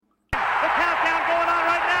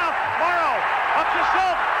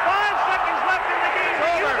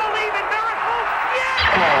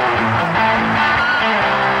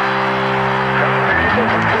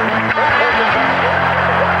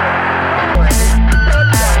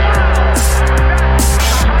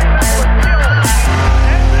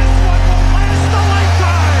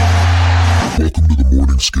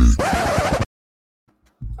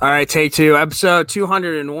All right, take two, episode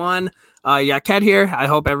 201. You got Ket here. I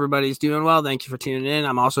hope everybody's doing well. Thank you for tuning in.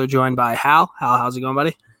 I'm also joined by Hal. Hal, how's it going,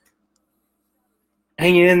 buddy?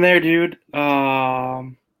 Hanging in there, dude.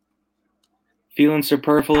 Feeling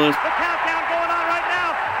superfluous. The countdown going on right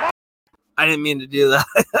now. I didn't mean to do that.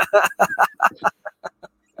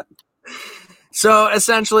 So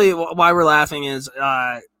essentially, why we're laughing is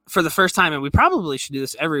for the first time, and we probably should do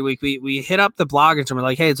this every week, we hit up the bloggers and we're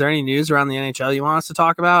like, hey, is there any news around the NHL you want us to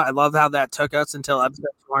talk about? I love how that took us until episode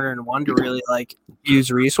 201 to really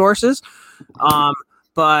use resources.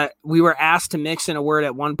 But we were asked to mix in a word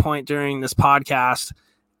at one point during this podcast,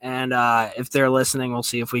 and if they're listening, we'll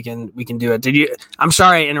see if we can do it. I'm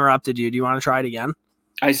sorry I interrupted you. Do you want to try it again?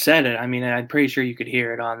 I said it. I mean, I'm pretty sure you could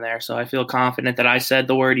hear it on there, so I feel confident that I said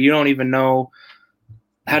the word. You don't even know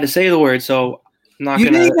how to say the word, so I'm not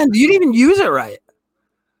you didn't even use it right.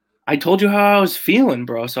 I told you how I was feeling,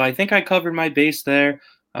 bro, so I think I covered my base there.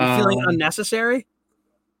 You're feeling unnecessary?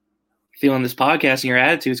 Feeling this podcast and your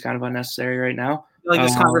attitude is kind of unnecessary right now.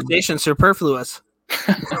 This conversation superfluous.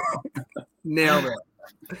 Nailed it.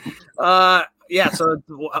 Yeah, so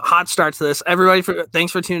a hot start to this. Everybody,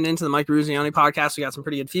 thanks for tuning into the Mike Ruzioni podcast. We got some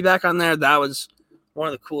pretty good feedback on there. That was one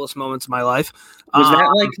of the coolest moments of my life. Was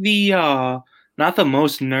that the not the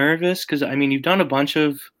most nervous? Because, I mean, you've done a bunch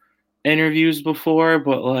of interviews before,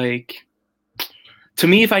 but, to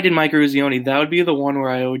me, if I did Mike Ruzioni, that would be the one where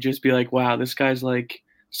I would just be like, wow, this guy's,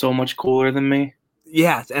 so much cooler than me.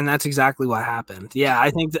 Yeah, and that's exactly what happened. Yeah, I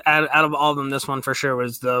think out of all of them, this one for sure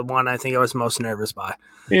was the one I think I was most nervous by.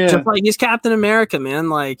 Yeah. Just he's Captain America, man.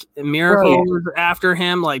 Miracle was after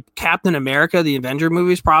him. Captain America, the Avenger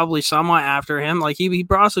movie's probably somewhat after him. He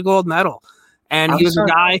brought us a gold medal. And he was a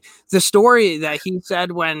guy, the story that he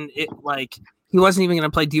said when it, he wasn't even going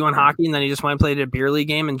to play D1 hockey, and then he just went and played a beer league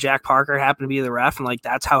game, and Jack Parker happened to be the ref, and,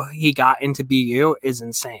 that's how he got into BU is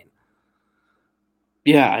insane.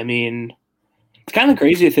 Yeah, I mean, it's kind of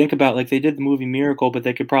crazy to think about. They did the movie Miracle, but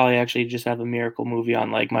they could probably actually just have a Miracle movie on,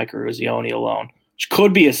 Mike Ruzioni alone, which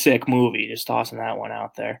could be a sick movie, just tossing that one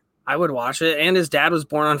out there. I would watch it, and his dad was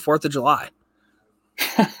born on 4th of July.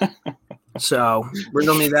 So,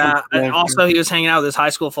 riddle me that. And also, he was hanging out with his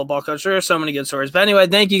high school football coach. There are so many good stories. But anyway,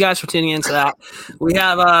 thank you guys for tuning into that. We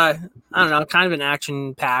have, kind of an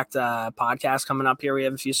action-packed podcast coming up here. We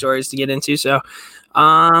have a few stories to get into. So,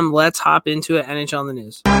 let's hop into it. NHL in the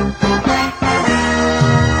news.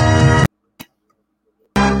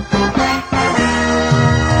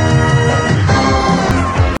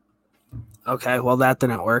 Okay, well, that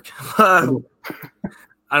didn't work.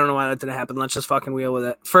 I don't know why that didn't happen. Let's just fucking wheel with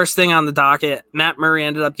it. First thing on the docket, Matt Murray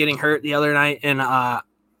ended up getting hurt the other night in a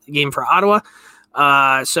game for Ottawa.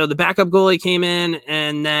 So the backup goalie came in,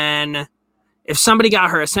 and then if somebody got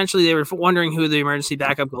hurt, essentially they were wondering who the emergency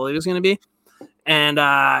backup goalie was going to be. And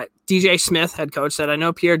DJ Smith, head coach, said, I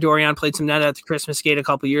know Pierre Dorion played some net at the Christmas skate a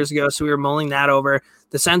couple years ago, so we were mulling that over.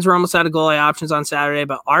 The Sens were almost out of goalie options on Saturday,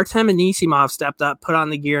 but Artem Anisimov stepped up, put on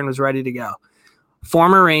the gear, and was ready to go.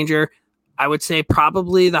 Former Ranger, I would say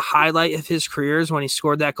probably the highlight of his career is when he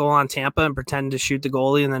scored that goal on Tampa and pretended to shoot the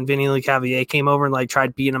goalie, and then Vinny Lecavalier came over and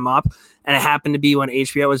tried beating him up, and it happened to be when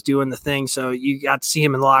HBO was doing the thing, so you got to see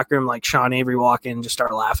him in the locker room, Sean Avery walk in and just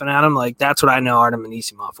start laughing at him. That's what I know Artem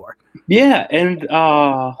Anisimov for. Yeah, and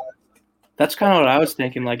that's kind of what I was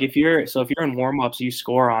thinking. If you're in warm-ups, you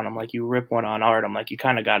score on him, you rip one on Artem, you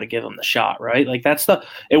kind of got to give him the shot, right?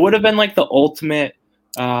 It would have been the ultimate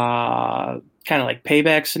kind of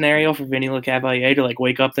payback scenario for Vinny Lecavalier to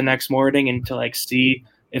wake up the next morning and to see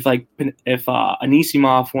if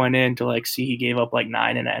Anisimov went in to see he gave up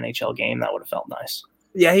 9 in an NHL game. That would have felt nice.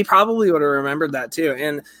 Yeah, he probably would have remembered that too.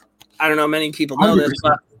 And I don't know, many people know 100%. This,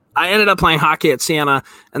 but I ended up playing hockey at Siena,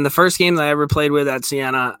 and the first game that I ever played with at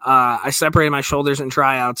Siena, I separated my shoulders in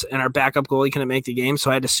tryouts, and our backup goalie couldn't make the game,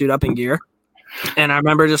 so I had to suit up in gear. And I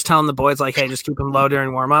remember just telling the boys, hey, just keep them low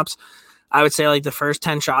during warm-ups. I would say the first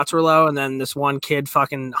 10 shots were low, and then this one kid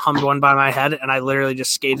fucking hummed one by my head, and I literally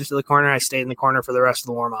just skated to the corner. I stayed in the corner for the rest of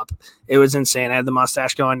the warm-up. It was insane. I had the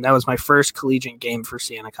mustache going. That was my first collegiate game for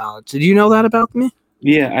Siena College. Did you know that about me?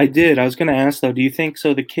 Yeah, I did. I was going to ask, though, do you think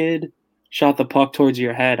so the kid shot the puck towards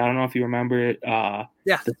your head? I don't know if you remember it. Yeah.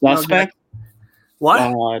 The suspect? What?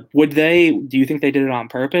 Do you think they did it on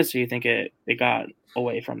purpose, or do you think it got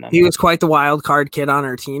away from them? He was quite the wild card kid on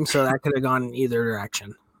our team, so that could have gone in either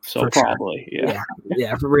direction. So probably, sure.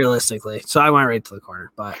 Yeah, realistically. So I went right to the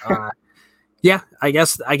corner, but yeah, I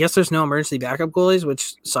guess there's no emergency backup goalies,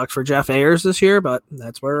 which sucks for Jeff Ayers this year, but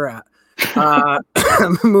that's where we're at.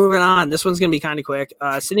 Moving on, this one's gonna be kind of quick.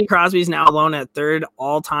 Sidney Crosby's now alone at 3rd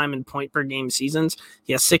all-time in point per game seasons.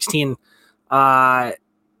 He has 16.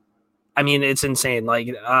 I mean, it's insane. Like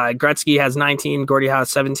Gretzky has 19, Gordie Howe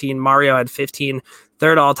has 17, Mario had 15,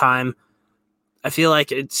 third all time. I feel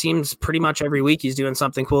like it seems pretty much every week he's doing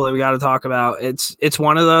something cool that we got to talk about. It's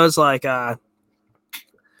one of those like I'm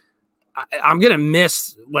gonna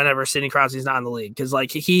miss whenever Sidney Crosby's not in the league because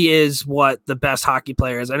like he is what the best hockey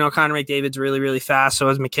player is. I know Connor McDavid's really really fast, so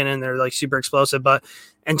is McKinnon. They're like super explosive, but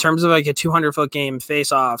in terms of like a 200-foot game,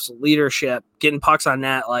 face-offs, leadership, getting pucks on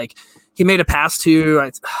net, like he made a pass to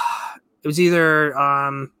it was either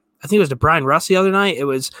I think it was to Brian Russ the other night. It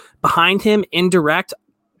was behind him indirect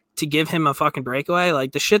to give him a fucking breakaway.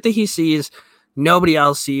 Like the shit that he sees, nobody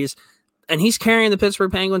else sees. And he's carrying the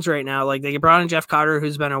Pittsburgh Penguins right now. Like they brought in Jeff Carter,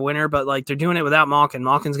 who's been a winner, but like they're doing it without Malkin.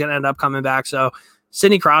 Malkin's going to end up coming back. So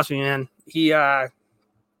Sidney Crosby, man, he, like,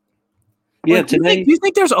 do you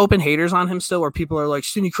think there's open haters on him still where people are like,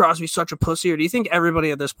 Sidney Crosby's such a pussy? Or do you think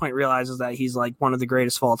everybody at this point realizes that he's like one of the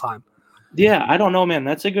greatest of all time? Yeah, I don't know, man.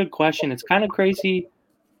 That's a good question. It's kind of crazy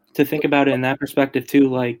to think about it in that perspective too.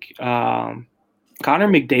 Like, Connor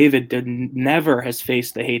McDavid never has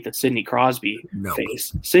faced the hate that Sidney Crosby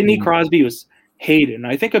faced. Sidney Crosby was hated. And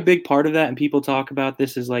I think a big part of that, and people talk about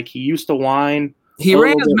this, is like he used to whine. He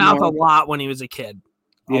ran his mouth a lot when he was a kid.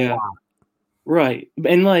 Yeah. Right.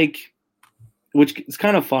 And like, which is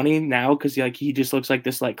kind of funny now because like he just looks like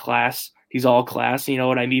this like class. He's all class, you know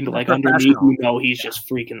what I mean? But like underneath, you know, he's just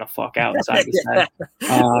freaking the fuck out inside his head.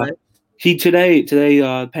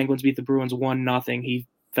 Today, Penguins beat the Bruins 1-0. He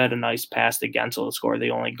fed a nice pass to Gensel to score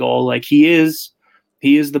the only goal. Like he is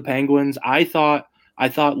the Penguins. I thought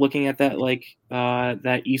looking at that like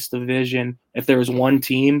that East Division, if there was one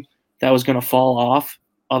team that was going to fall off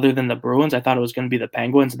other than the Bruins, I thought it was going to be the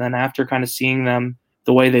Penguins. And then after kind of seeing them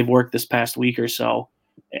the way they've worked this past week or so,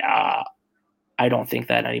 I don't think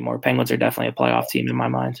that anymore. Penguins are definitely a playoff team in my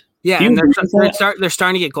mind. Yeah, and they're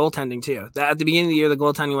starting to get goaltending too. At the beginning of the year, the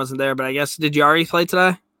goaltending wasn't there, but I guess did Jari play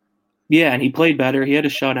today? Yeah, and he played better. He had a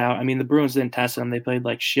shutout. I mean, the Bruins didn't test him. They played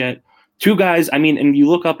like shit. Two guys, I mean, and you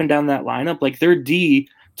look up and down that lineup, like their D,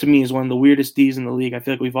 to me, is one of the weirdest Ds in the league. I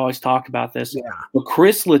feel like we've always talked about this. Yeah. But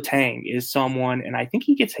Chris Letang is someone, and I think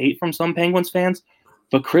he gets hate from some Penguins fans,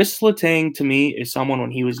 but Chris Letang, to me, is someone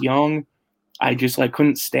when he was young, I just like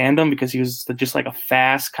couldn't stand him because he was just like a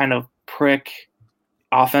fast kind of prick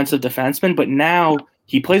offensive defenseman. But now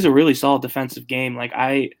he plays a really solid defensive game. Like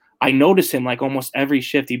I notice him like almost every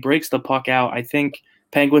shift. He breaks the puck out. I think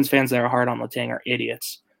Penguins fans that are hard on Letang are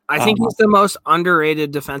idiots. I think he's the most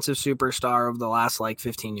underrated defensive superstar of the last like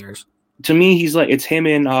 15 years. To me, he's like it's him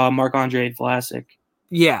and Marc-Andre Vlasic.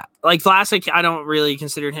 Yeah, like Vlasic, I don't really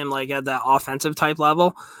consider him like at that offensive type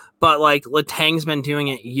level, but like Letang's been doing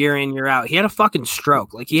it year in year out. He had a fucking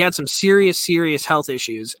stroke. Like he had some serious health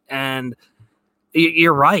issues, and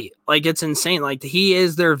you're right. Like it's insane. Like he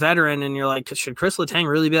is their veteran, and you're like, should Chris Letang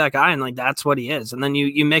really be that guy? And like that's what he is. And then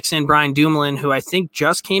you mix in Brian Dumoulin, who I think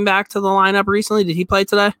just came back to the lineup recently. Did he play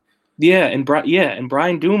today? Yeah, and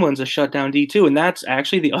Brian Dumoulin's a shutdown D2, and that's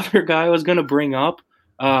actually the other guy I was going to bring up.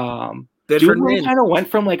 Dumoulin kind of went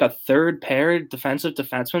from like a third pair defensive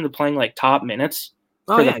defenseman to playing like top minutes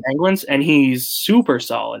for the Penguins, and he's super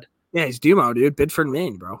solid. Yeah, he's Dumo, dude. Bidford,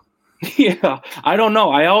 Maine, bro. Yeah, I don't know.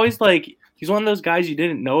 I always like he's one of those guys you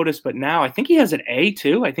didn't notice, but now I think he has an A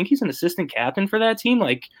too. I think he's an assistant captain for that team.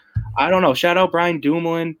 Like, I don't know. Shout out Brian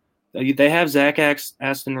Dumoulin. They have Zach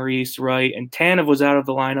Aston Reese, right? And Tanev was out of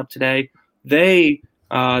the lineup today. They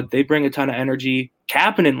bring a ton of energy.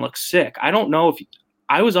 Kapanen looks sick. I don't know if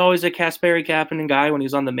I was always a Kasperi Kapanen guy when he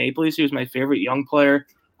was on the Maple Leafs. He was my favorite young player.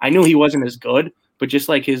 I knew he wasn't as good, but just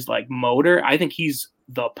like his like motor, I think he's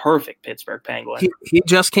the perfect Pittsburgh Penguin. He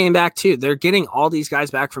just came back too. They're getting all these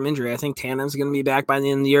guys back from injury. I think Tanev's going to be back by the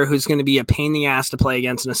end of the year, who's going to be a pain in the ass to play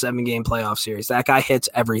against in a 7-game playoff series. That guy hits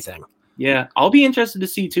everything. Yeah, I'll be interested to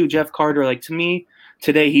see too. Jeff Carter, like to me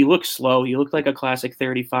today, he looked slow. He looked like a classic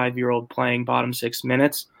 35-year-old playing bottom 6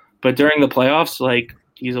 minutes. But during the playoffs, like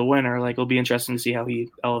he's a winner. Like it'll be interesting to see how he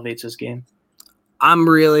elevates his game. I'm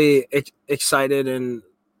really excited, and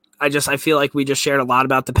I feel like we just shared a lot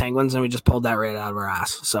about the Penguins, and we just pulled that right out of our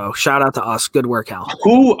ass. So shout out to us. Good work, Hal.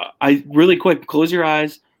 Really quick, close your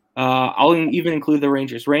eyes. I'll even include the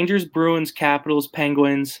Rangers. Rangers, Bruins, Capitals,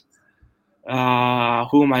 Penguins. Who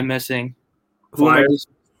am I missing? Flyers.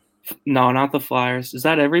 No, not the Flyers. Is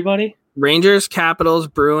that everybody? Rangers, Capitals,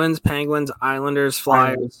 Bruins, Penguins, Islanders,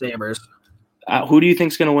 Flyers, Sabres. Who do you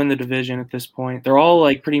think's going to win the division at this point? They're all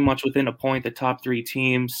like pretty much within a point, the top 3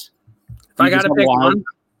 teams. If I got to pick one,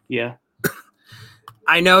 yeah.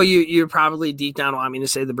 I know you probably deep down want me to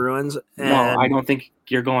say the Bruins. No, I don't think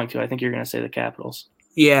you're going to. I think you're going to say the Capitals.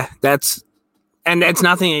 Yeah, it's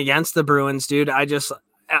nothing against the Bruins, dude.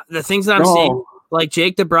 The things that I'm seeing, Like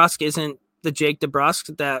Jake DeBrusk isn't the Jake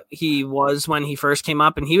DeBrusk that he was when he first came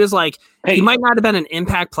up, and he was like he might not have been an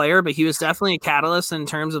impact player, but he was definitely a catalyst in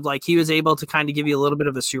terms of like he was able to kind of give you a little bit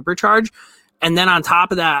of a supercharge. And then on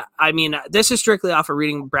top of that, I mean, this is strictly off of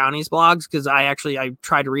reading Brownie's blogs because I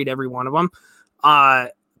tried to read every one of them.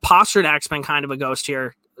 Pasternak's been kind of a ghost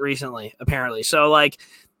here recently, apparently. So like,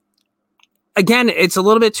 again, it's a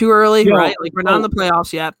little bit too early, right? Like we're not in the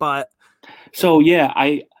playoffs yet, but so yeah,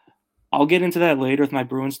 I'll get into that later with my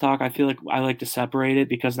Bruins talk. I feel like I like to separate it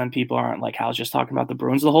because then people aren't like Hal's just talking about the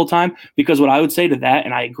Bruins the whole time. Because what I would say to that,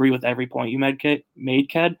 and I agree with every point you made,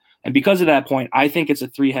 Ked, and because of that point, I think it's a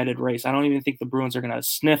three-headed race. I don't even think the Bruins are going to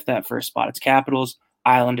sniff that first spot. It's Capitals,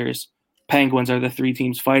 Islanders, Penguins are the three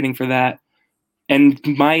teams fighting for that. And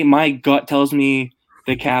my gut tells me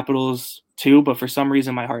the Capitals too, but for some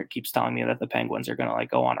reason my heart keeps telling me that the Penguins are going to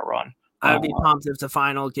like go on a run. I would be pumped if the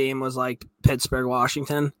final game was like Pittsburgh,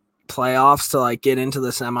 Washington playoffs to like get into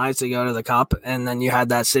the semis to go to the cup, and then you had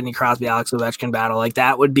that Sidney Crosby, Alex Ovechkin battle. Like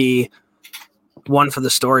that would be one for the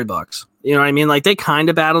storybooks. You know what I mean? Like they kind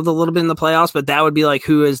of battled a little bit in the playoffs, but that would be like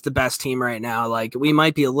who is the best team right now. Like we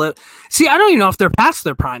might be a little. See, I don't even know if they're past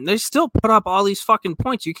their prime. They still put up all these fucking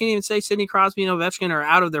points. You can't even say Sidney Crosby and Ovechkin are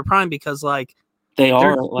out of their prime because like they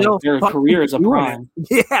are like their career is a prime.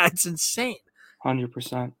 Yeah, it's insane.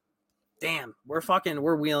 100%. Damn,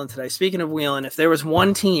 we're wheeling today. Speaking of wheeling, if there was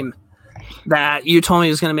one team that you told me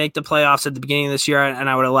was going to make the playoffs at the beginning of this year, and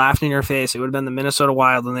I would have laughed in your face, it would have been the Minnesota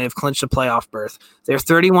Wild, and they have clinched a playoff berth. They're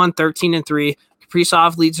 31-13-3.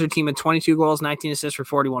 Kaprizov leads their team in 22 goals, 19 assists for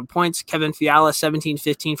 41 points. Kevin Fiala,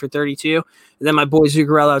 17-15 for 32. And then my boy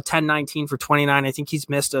Zuccarello, 10-19 for 29. I think he's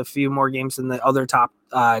missed a few more games than the other top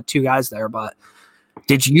two guys there. But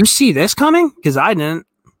did you see this coming? Because I didn't.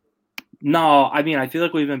 No, I mean, I feel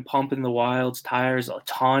like we've been pumping the Wild's tires a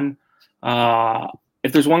ton.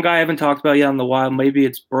 If there's one guy I haven't talked about yet on the Wild, maybe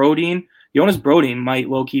it's Brodin. Jonas Brodin might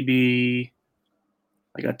low-key be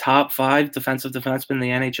like a top 5 defensive defenseman in the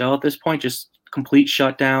NHL at this point, just complete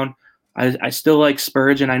shutdown. I still like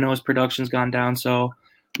Spurgeon. I know his production's gone down, so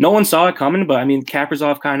no one saw it coming, but I mean,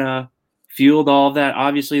 Kaprizov kind of fueled all of that.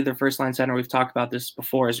 Obviously, their first-line center, we've talked about this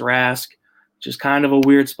before, is Rask, just kind of a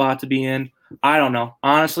weird spot to be in. I don't know.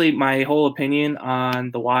 Honestly, my whole opinion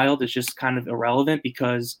on the Wild is just kind of irrelevant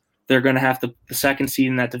because they're going to have the second seed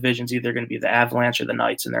in that division is either going to be the Avalanche or the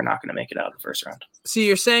Knights, and they're not going to make it out of the first round. See,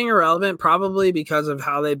 you're saying irrelevant probably because of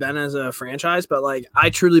how they've been as a franchise, but like I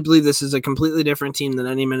truly believe this is a completely different team than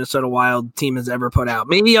any Minnesota Wild team has ever put out.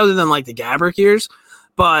 Maybe other than like the Gaborik years,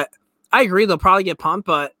 but I agree they'll probably get pumped.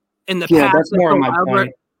 But in the past, that's more of my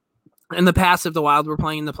point. In the past, if the Wild were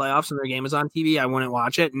playing in the playoffs and their game was on TV, I wouldn't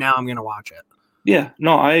watch it. Now I'm going to watch it. Yeah,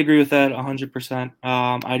 no, I agree with that 100%.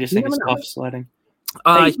 I just think it's tough sledding.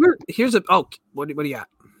 Here's a what do you got?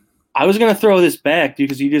 I was gonna throw this back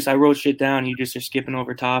because I wrote shit down. You just are skipping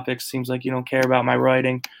over topics. Seems like you don't care about my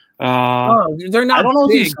writing. They're not. I don't know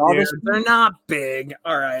big, if you saw this. They're not big.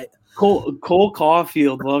 All right. Cole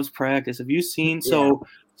Caulfield loves practice. Have you seen? Yeah.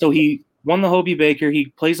 So he won the Hobey Baker. He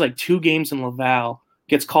plays like 2 games in Laval.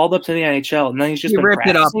 Gets called up to the NHL, and then he's just been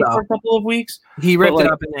practicing for a couple of weeks. He ripped it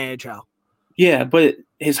up in the AHL. Yeah, but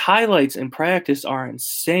his highlights in practice are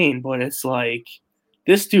insane. But it's like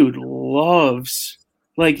this dude loves.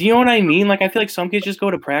 Like, you know what I mean? Like, I feel like some kids just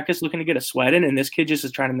go to practice looking to get a sweat in, and this kid just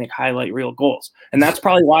is trying to make highlight reel goals. And that's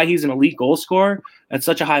probably why he's an elite goal scorer at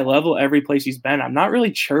such a high level every place he's been. I'm not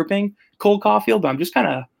really chirping Cole Caulfield, but I'm just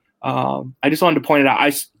kind of I just wanted to point it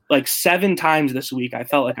out. Like 7 times this week, I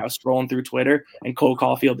felt like I was scrolling through Twitter, and Cole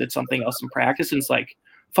Caulfield did something else in practice, and it's like,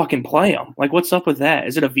 fucking play him. Like, what's up with that?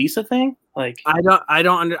 Is it a visa thing? Like, I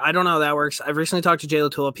don't know how that works. I've recently talked to Jay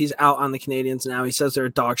Latulip. He's out on the Canadians now. He says they're a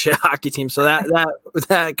dog shit hockey team. So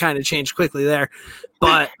that kind of changed quickly there.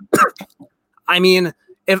 But I mean,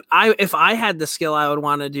 if I had the skill, I would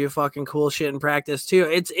want to do fucking cool shit in practice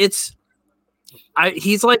too.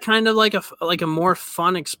 He's like kind of like a more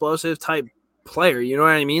fun, explosive type player. You know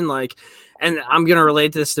what I mean? Like, and I'm going to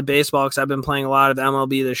relate this to baseball because I've been playing a lot of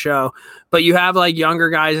MLB The Show, but you have like younger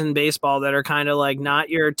guys in baseball that are kind of like not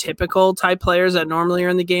your typical type players that normally are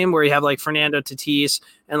in the game, where you have like Fernando Tatis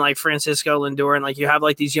and like Francisco Lindor. And like you have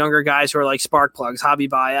like these younger guys who are like spark plugs, Javi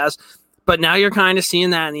Baez, but now you're kind of seeing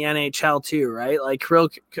that in the NHL too, right? Like Kirill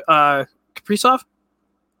Kaprizov.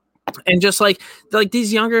 And just like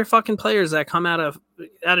these younger fucking players that come out of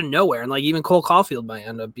nowhere, and like even Cole Caulfield might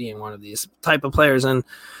end up being one of these type of players. And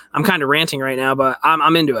I'm kind of ranting right now, but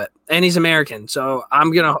I'm into it. And he's American, so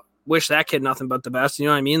I'm gonna wish that kid nothing but the best. You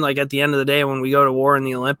know what I mean? Like at the end of the day, when we go to war in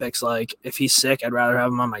the Olympics, like if he's sick, I'd rather have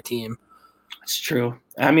him on my team. It's true.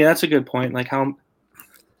 I mean, that's a good point. Like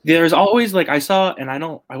There's always like I saw, and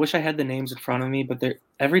I wish I had the names in front of me, but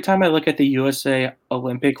every time I look at the USA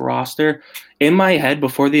Olympic roster, in my head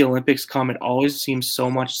before the Olympics come, it always seems so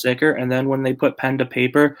much sicker. And then when they put pen to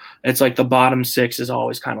paper, it's like the bottom 6 is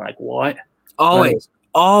always kind of like, what? Always.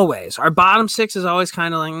 Always. Our bottom 6 is always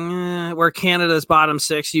kind of like, where Canada's bottom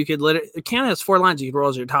 6, you could Canada has 4 lines you could roll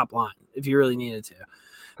as your top line if you really needed to.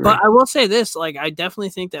 But I will say this, like, I definitely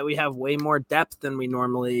think that we have way more depth than we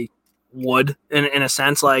normally would in a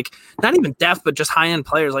sense, like not even depth, but just high-end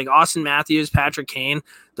players like Austin Matthews, Patrick Kane.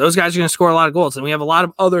 Those guys are going to score a lot of goals. And we have a lot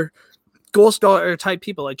of other goal scorer type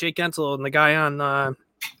people like Jake Gensel and the guy on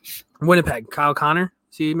Winnipeg, Kyle Connor.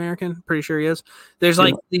 Is he American? Pretty sure he is. There's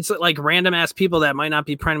like these like random ass people that might not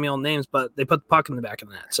be perennial names, but they put the puck in the back of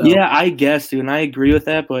the net. So yeah, I guess, dude, and I agree with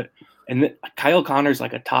that. But Kyle Connor's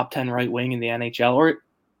like a top 10 right wing in the NHL, or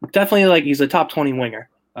definitely like he's a top 20 winger.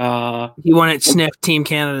 He wouldn't sniff Team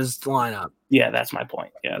Canada's lineup. Yeah, that's my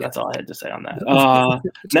point. Yeah, that's all I had to say on that.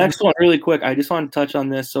 Next one, really quick. I just want to touch on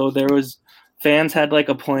this. So there was fans had like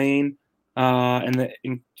a plane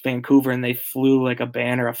in Vancouver, and they flew like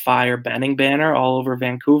a fire Benning banner all over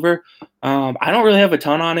Vancouver. I don't really have a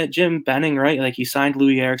ton on it. Jim Benning, right? Like he signed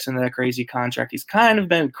Louis Eriksson to that crazy contract. He's kind of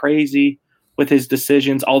been crazy with his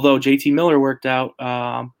decisions, although JT Miller worked out.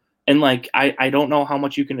 And like I don't know how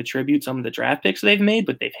much you can attribute some of the draft picks they've made,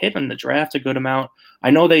 but they've hit in the draft a good amount.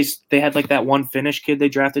 I know they had like that one Finnish kid they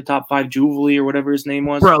drafted top 5, Juvola or whatever his name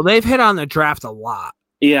was. Bro, they've hit on the draft a lot.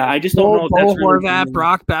 Yeah, I just don't know if that's really Horvat,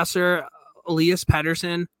 Brock Besser, Elias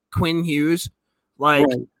Pettersson, Quinn Hughes. Like,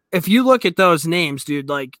 if you look at those names, dude,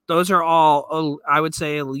 like those are all I would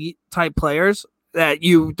say elite type players that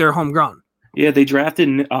they're homegrown. Yeah, they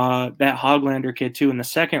drafted that Hoglander kid too in the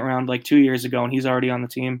second round like 2 years ago, and he's already on the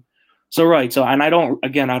team. So and I don't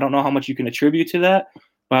know how much you can attribute to that,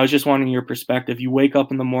 but I was just wanting your perspective. You wake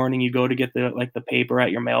up in the morning, you go to get the paper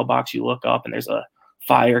at your mailbox, you look up and there's a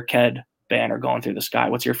Fire Ked banner going through the sky.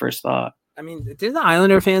 What's your first thought? I mean, did the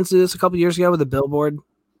Islander fans do this a couple years ago with a billboard?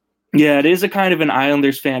 Yeah, it is a kind of an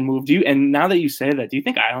Islanders fan move. And now that you say that, do you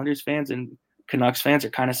think Islanders fans and Canucks fans are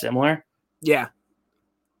kind of similar? Yeah.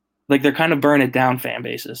 Like they're kind of burn it down fan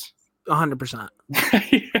bases. 100%.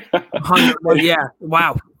 100%. Yeah.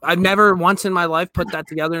 Wow. I've never once in my life put that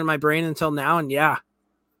together in my brain until now. And yeah.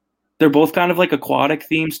 They're both kind of like aquatic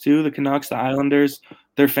themes too. The Canucks, the Islanders,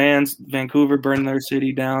 their fans, Vancouver burned their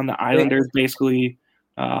city down. The Islanders basically,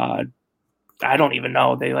 I don't even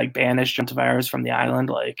know. They like banished John Tavares from the island.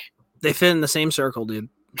 Like they fit in the same circle, dude.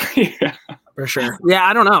 Yeah. For sure. Yeah.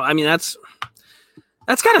 I don't know. I mean, that's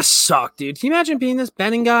gotta suck, dude. Can you imagine being this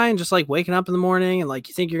Benning guy and just like waking up in the morning and like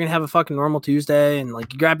you think you're gonna have a fucking normal Tuesday and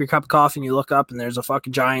like you grab your cup of coffee and you look up and there's a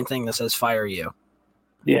fucking giant thing that says fire you.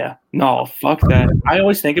 Yeah. No, fuck that. I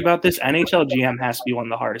always think about this. NHL GM has to be one of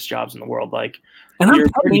the hardest jobs in the world. Like, and I'm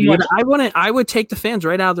telling you, I would take the fans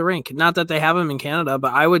right out of the rink. Not that they have them in Canada,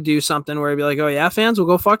 but I would do something where I'd be like, oh yeah, fans, will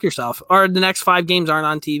go fuck yourself. Or the next 5 games aren't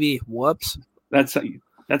on TV. Whoops. That's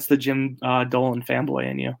the Jim Dolan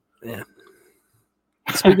fanboy in you. Yeah.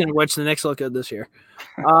 Speaking of which, the Knicks look good this year.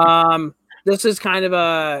 This is kind of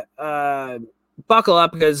a buckle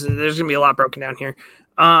up because there's going to be a lot broken down here.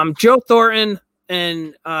 Joe Thornton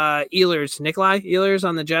and Nikolai Ehlers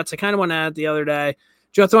on the Jets. I kind of went at it the other day.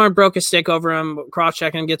 Joe Thornton broke his stick over him,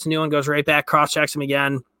 cross-check him, gets a new one, goes right back, cross-checks him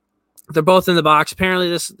again. They're both in the box. Apparently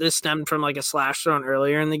this stemmed from like a slash thrown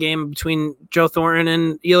earlier in the game between Joe Thornton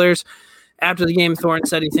and Ehlers. After the game, Thornton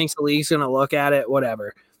said he thinks the league's going to look at it,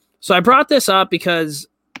 whatever. So I brought this up because,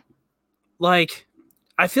 like,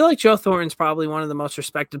 I feel like Joe Thornton's probably one of the most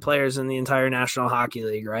respected players in the entire National Hockey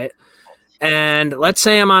League, right? And let's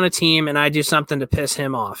say I'm on a team and I do something to piss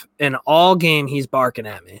him off, and all game he's barking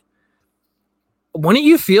at me. Wouldn't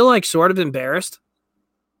you feel like sort of embarrassed?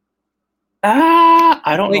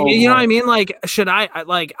 I don't know. You know what I mean? Like, should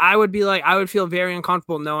I would feel very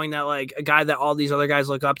uncomfortable knowing that like a guy that all these other guys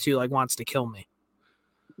look up to like wants to kill me.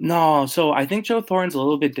 No, so I think Joe Thornton's a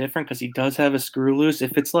little bit different because he does have a screw loose.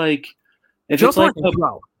 If it's like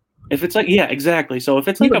yeah, exactly. So if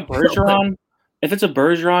it's like a Bergeron, if it's a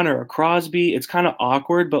Bergeron or a Crosby, it's kind of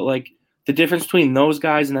awkward. But like the difference between those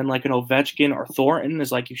guys and then like an Ovechkin or Thornton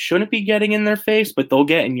is like you shouldn't be getting in their face, but they'll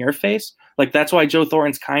get in your face. Like that's why Joe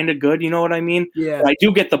Thornton's kind of good. You know what I mean? Yeah. But I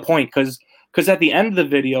do get the point because at the end of the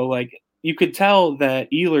video, like you could tell that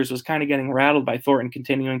Ehlers was kind of getting rattled by Thornton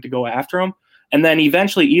continuing to go after him. And then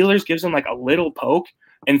eventually Ehlers gives him like a little poke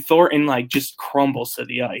and Thornton like just crumbles to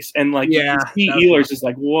the ice. And like you see Ehlers is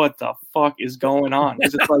like, what the fuck is going on?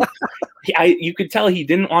 It's like you could tell he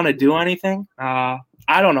didn't want to do anything. I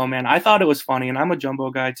don't know, man. I thought it was funny, and I'm a Jumbo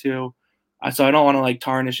guy too. So I don't want to like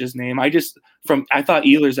tarnish his name. I thought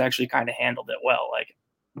Ehlers actually kind of handled it well. Like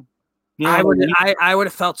You know I what would I mean? I would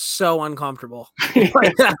have felt so uncomfortable.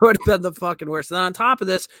 Like, that would have been the fucking worst. And on top of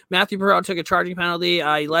this, Matthew Perot took a charging penalty.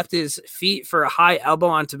 He left his feet for a high elbow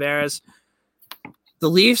on Tavares. The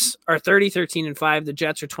Leafs are 30-13-5. The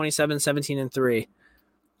Jets are 27-17-3.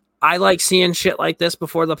 I like seeing shit like this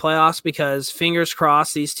before the playoffs because fingers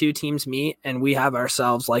crossed these two teams meet and we have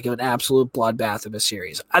ourselves like an absolute bloodbath of a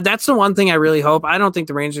series. That's the one thing I really hope. I don't think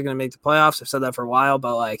the Rangers are going to make the playoffs. I've said that for a while,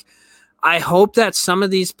 but like I hope that some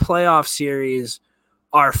of these playoff series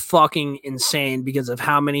are fucking insane because of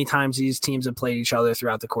how many times these teams have played each other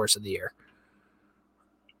throughout the course of the year.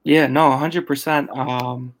 Yeah, no,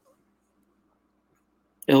 100%.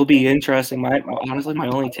 It'll be interesting. Honestly, my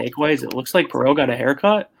only takeaway is it looks like Perot got a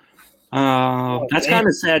haircut. That's kind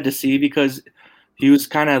of sad to see because he was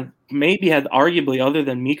kind of maybe had arguably, other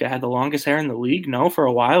than Mika, had the longest hair in the league. No, for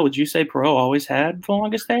a while. Would you say Perot always had the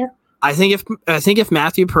longest hair? I think if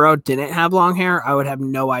Matthew Perot didn't have long hair, I would have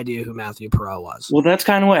no idea who Matthew Perot was. Well, that's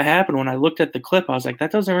kind of what happened when I looked at the clip. I was like,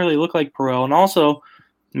 that doesn't really look like Perot. And also,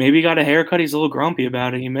 maybe he got a haircut. He's a little grumpy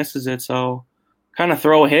about it. He misses it, so kind of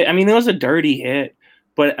throw a hit. I mean, it was a dirty hit,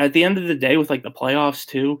 but at the end of the day, with like the playoffs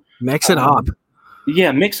too, mix it up.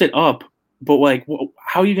 Yeah, mix it up. But like,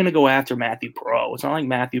 how are you gonna go after Matthew Perot? It's not like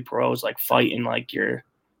Matthew Perot is like fighting like your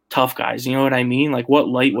tough guys. You know what I mean? Like, what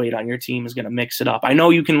lightweight on your team is gonna mix it up? I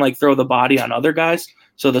know you can like throw the body on other guys,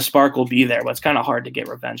 so the spark will be there. But it's kind of hard to get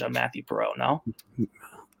revenge on Matthew Perot. No,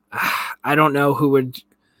 I don't know who would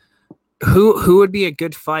be a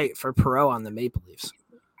good fight for Perot on the Maple Leafs.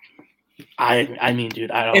 I mean, dude,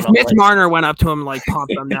 I don't know. If Mitch Marner went up to him like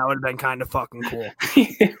pumped him, that would have been kind of fucking cool.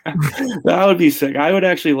 Yeah, that would be sick. I would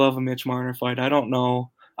actually love a Mitch Marner fight. I don't know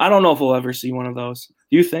if we'll ever see one of those.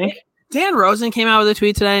 Do you think? Dan Rosen came out with a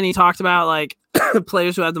tweet today and he talked about like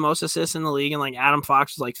players who had the most assists in the league and like Adam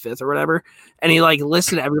Fox was like 5th or whatever. And he like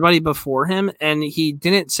listed everybody before him and he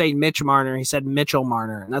didn't say Mitch Marner. He said Mitchell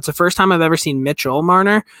Marner. And that's the first time I've ever seen Mitchell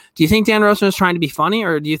Marner. Do you think Dan Rosen was trying to be funny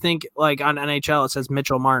or do you think like on NHL it says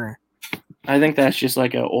Mitchell Marner? I think that's just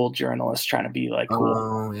like an old journalist trying to be like cool.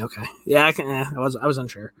 Oh, okay. Yeah, I was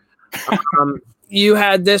unsure. You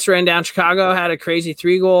had this ran down. Chicago had a crazy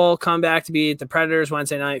 3-goal comeback to beat the Predators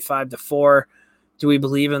Wednesday night 5-4. Do we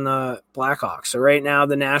believe in the Blackhawks? So right now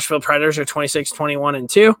the Nashville Predators are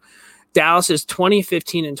 26-21-2. Dallas is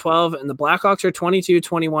 20-15-12, and the Blackhawks are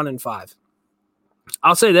 22-21-5.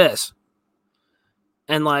 I'll say this.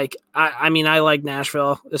 And like, I mean, I like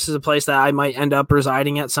Nashville. This is a place that I might end up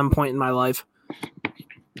residing at some point in my life.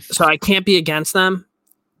 So I can't be against them,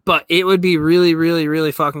 but it would be really, really,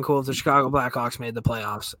 really fucking cool if the Chicago Blackhawks made the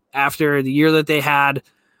playoffs after the year that they had,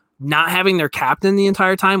 not having their captain the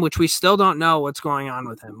entire time, which we still don't know what's going on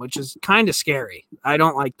with him, which is kind of scary. I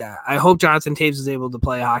don't like that. I hope Jonathan Toews is able to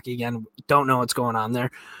play hockey again. Don't know what's going on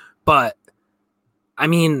there, but I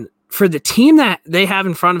mean, for the team that they have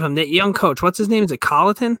in front of him, that young coach, what's his name? Is it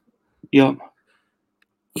Colleton? Yep.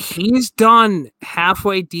 He's done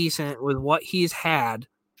halfway decent with what he's had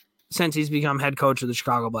since he's become head coach of the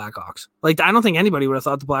Chicago Blackhawks. Like, I don't think anybody would have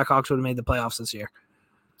thought the Blackhawks would have made the playoffs this year.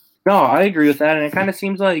 No, I agree with that. And it kind of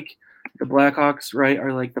seems like the Blackhawks, right,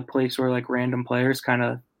 are like the place where like random players kind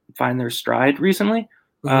of find their stride recently.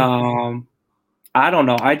 Mm-hmm. I don't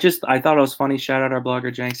know. I thought it was funny. Shout out our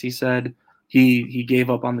blogger Jenks. He said he gave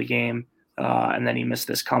up on the game and then he missed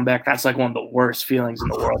this comeback. That's like one of the worst feelings in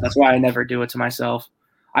the world. That's why I never do it to myself.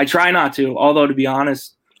 I try not to, although to be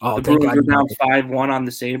honest, the Bruins were down 5-1 on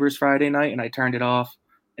the Sabres Friday night, and I turned it off,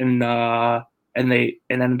 and it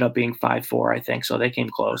ended up being 5-4, I think. So they came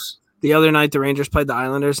close. The other night, the Rangers played the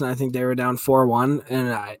Islanders, and I think they were down 4-1,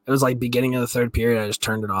 and it was like beginning of the third period. I just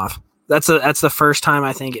turned it off. That's the first time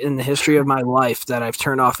I think in the history of my life that I've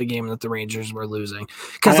turned off a game that the Rangers were losing,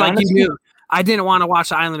 because like you knew, I didn't want to watch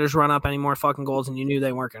the Islanders run up any more fucking goals, and you knew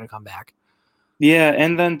they weren't going to come back. Yeah,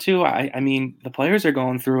 and then too, I mean, the players are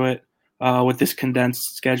going through it with this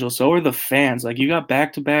condensed schedule. So are the fans. Like, you got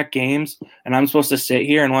back-to-back games, and I'm supposed to sit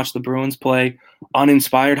here and watch the Bruins play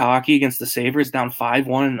uninspired hockey against the Sabres down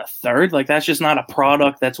 5-1 in the third. Like, that's just not a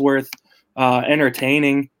product that's worth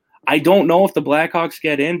entertaining. I don't know if the Blackhawks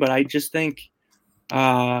get in, but I just think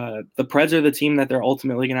the Preds are the team that they're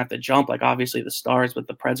ultimately going to have to jump. Like, obviously the Stars, but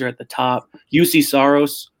the Preds are at the top. UC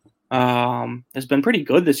Saros has been pretty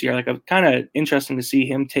good this year. Like, kind of interesting to see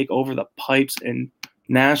him take over the pipes in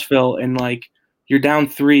Nashville, and like, you're down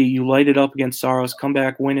 3, you light it up against Saros, come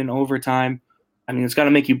back, win in overtime. I mean, it's got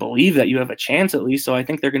to make you believe that you have a chance at least. So I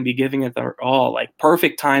think they're going to be giving it their all. Like,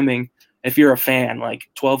 perfect timing if you're a fan. Like,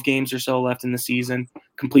 12 games or so left in the season,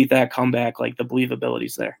 complete that comeback. Like, the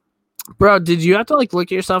believability's there. Bro, did you have to like look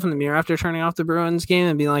at yourself in the mirror after turning off the Bruins game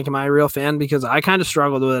and be like, am I a real fan? Because I kind of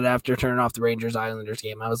struggled with it after turning off the Rangers Islanders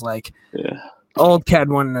game. I was like, Yeah. old Ked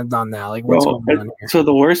wouldn't have done that. Like, what's Bro, going on here? so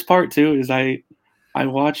the worst part too is I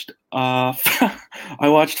watched I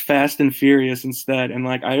watched Fast and Furious instead, and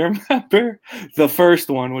like I remember the first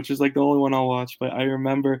one, which is like the only one I'll watch, but I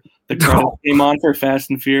remember the credits came on for Fast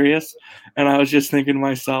and Furious, and I was just thinking to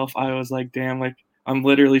myself, I was like, damn, like I'm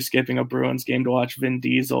literally skipping a Bruins game to watch Vin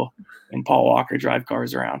Diesel and Paul Walker drive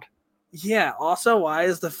cars around. Yeah. Also, why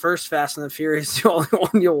is the first Fast and the Furious the only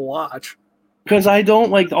one you'll watch? Because I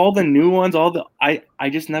don't like all the new ones. I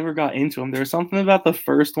just never got into them. There was something about the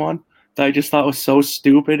first one that I just thought was so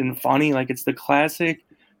stupid and funny. Like it's the classic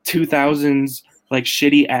 2000s like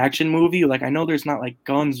shitty action movie. Like I know there's not like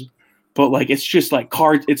guns, but like it's just like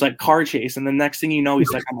it's like car chase, and the next thing you know,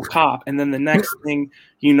 he's like, I'm a cop, and then the next thing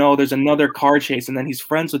you know, there's another car chase, and then he's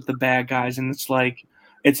friends with the bad guys, and it's like,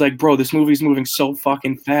 bro, this movie's moving so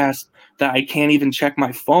fucking fast that I can't even check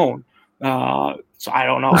my phone. So I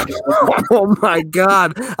don't know. Oh my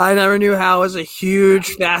god! I never knew how I was a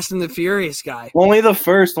huge Fast and the Furious guy. Only the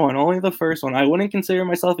first one. I wouldn't consider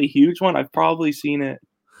myself a huge one. I've probably seen it.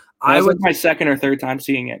 I was like my second or third time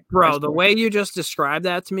seeing it. Bro, the way you just described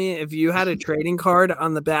that to me, if you had a trading card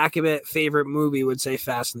on the back of it, favorite movie would say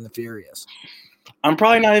Fast and the Furious. I'm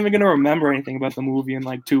probably not even going to remember anything about the movie in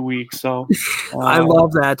like 2 weeks. So I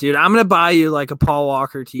love that, dude. I'm going to buy you like a Paul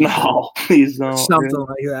Walker t-shirt. No, please don't. Something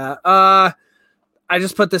like that. I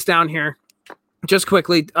just put this down here. Just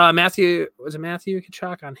quickly, Matthew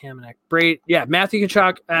Tkachuk on Hamonic? Matthew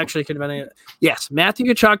Tkachuk actually could have been it. Yes, Matthew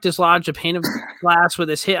Tkachuk dislodged a pane of glass with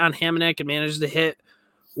his hit on Hamonic and managed to hit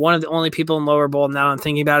one of the only people in lower bowl. Now I'm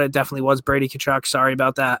thinking about it, definitely was Brady Tkachuk. Sorry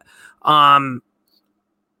about that. I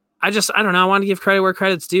don't know. I want to give credit where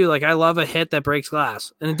credit's due. Like I love a hit that breaks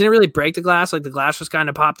glass, and it didn't really break the glass. Like the glass just kind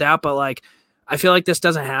of popped out, but like I feel like this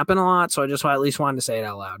doesn't happen a lot, so I just at least wanted to say it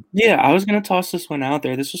out loud. Yeah, I was going to toss this one out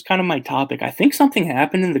there. This was kind of my topic. I think something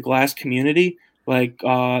happened in the glass community. Like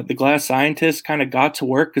the glass scientists kind of got to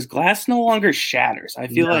work because glass no longer shatters. I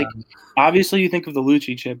feel like obviously you think of the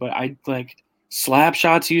Lucci chip, but I like slap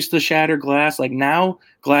shots used to shatter glass. Like now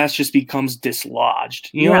glass just becomes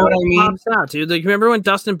dislodged. You know what I mean? Pops out, dude. Like remember when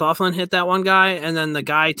Dustin Byfuglien hit that one guy, and then the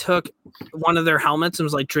guy took one of their helmets and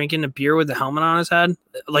was like drinking a beer with the helmet on his head,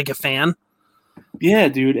 like a fan. Yeah,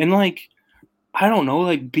 dude. And like, I don't know,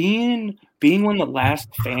 like being one of the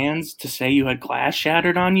last fans to say you had glass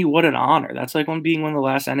shattered on you, what an honor. That's like being one of the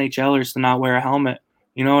last NHLers to not wear a helmet.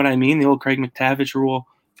 You know what I mean? The old Craig McTavish rule.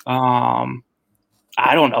 I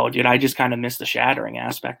don't know, dude. I just kind of miss the shattering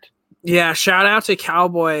aspect. Yeah, shout out to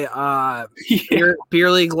Cowboy,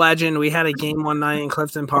 beer league legend. We had a game one night in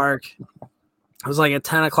Clifton Park. It was like a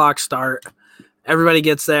 10 o'clock start. Everybody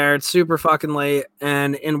gets there. It's super fucking late.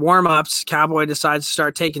 And in warm-ups, Cowboy decides to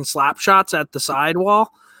start taking slap shots at the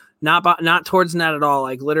sidewall. Not towards net at all,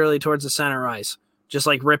 like literally towards the center ice. Just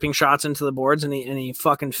like ripping shots into the boards, and he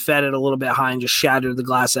fucking fed it a little bit high and just shattered the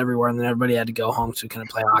glass everywhere, and then everybody had to go home so we couldn't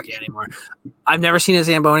play hockey anymore. I've never seen a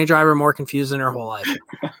Zamboni driver more confused in her whole life.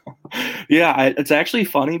 Yeah, it's actually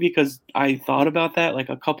funny because I thought about that like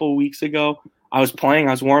a couple weeks ago. I was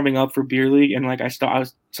warming up for beer league, and like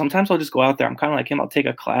sometimes I'll just go out there. I'm kind of like him. I'll take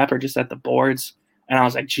a clap or just at the boards, and I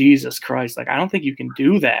was like, Jesus Christ, like I don't think you can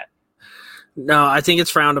do that. No, I think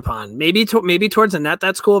it's frowned upon. Maybe towards the net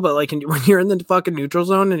that's cool, but like when you're in the fucking neutral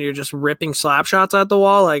zone and you're just ripping slap shots at the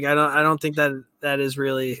wall, like I don't think that is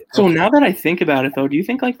really. So now that I think about it, though, do you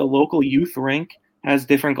think like the local youth rink has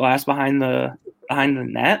different glass behind the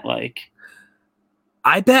net? Like,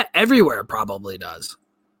 I bet everywhere probably does.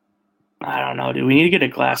 I don't know, dude. We need to get a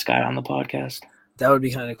glass guy on the podcast. That would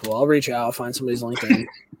be kind of cool. I'll reach out. I'll find somebody's LinkedIn.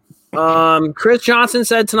 Chris Johnson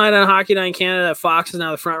said tonight on Hockey Night in Canada that Fox is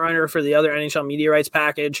now the front runner for the other NHL media rights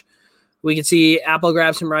package. We can see Apple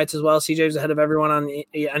grab some rights as well. CJ's ahead of everyone on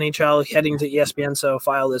NHL heading to ESPN, so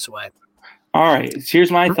file this away. All right.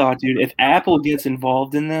 Here's my thought, dude. If Apple gets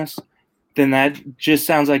involved in this, then that just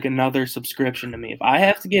sounds like another subscription to me. If I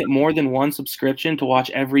have to get more than one subscription to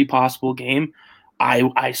watch every possible game,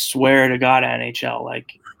 I swear to God, NHL,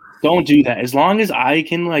 like, don't do that. As long as I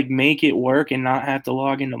can like make it work and not have to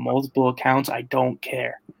log into multiple accounts, I don't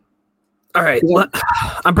care. All right.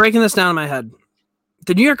 I'm breaking this down in my head.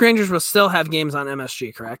 The New York Rangers will still have games on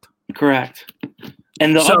MSG, correct? Correct.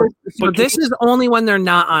 And but this is only when they're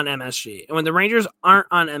not on MSG. And when the Rangers aren't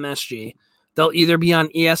on MSG, they'll either be on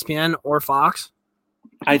ESPN or Fox?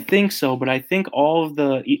 I think so, but I think all of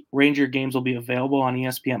the Ranger games will be available on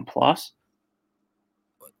ESPN Plus.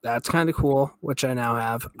 That's kind of cool, which I now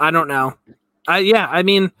have. I don't know. I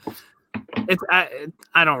mean,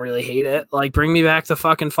 I don't really hate it. Like, bring me back to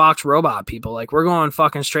fucking Fox robot people. Like, we're going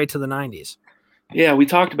fucking straight to the 90s. Yeah, we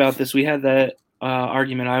talked about this. We had that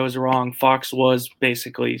argument. I was wrong. Fox was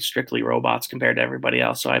basically strictly robots compared to everybody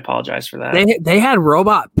else, so I apologize for that. They had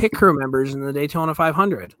robot pit crew members in the Daytona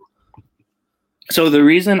 500. So the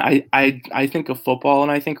reason I think of football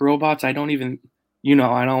and I think robots, I don't even,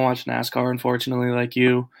 I don't watch NASCAR, unfortunately, like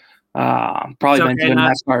you. Probably been to a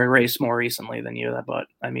NASCAR race more recently than you, but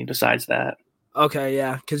I mean, besides that. Okay,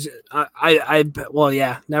 yeah, because well,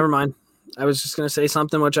 yeah, never mind. I was just going to say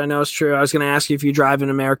something which I know is true. I was going to ask you if you drive an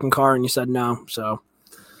American car, and you said no, so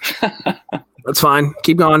that's fine.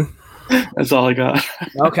 Keep going. That's all I got.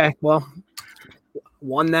 Okay, well,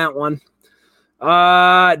 won that one.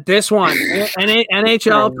 This one,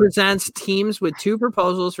 NHL presents teams with 2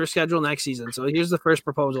 proposals for schedule next season. So here's the first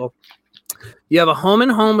proposal. You have a home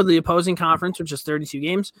and home with the opposing conference, which is 32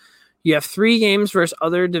 games. You have 3 games versus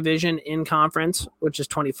other division in conference, which is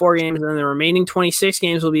 24 games. And then the remaining 26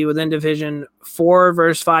 games will be within division, 4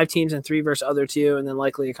 versus 5 teams and 3 versus other 2, and then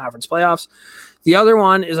likely a conference playoffs. The other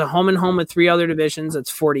one is a home and home with 3 other divisions. That's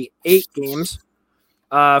 48 games.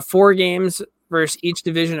 4 games versus each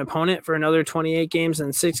division opponent for another 28 games,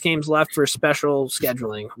 and 6 games left for special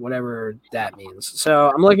scheduling, whatever that means. So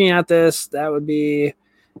I'm looking at this. That would be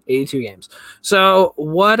 82 games. So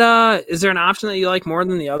what is there an option that you like more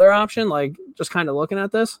than the other option? Like, just kind of looking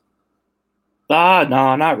at this? No,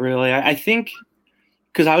 not really. I think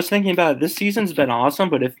because I was thinking about it, this season's been awesome,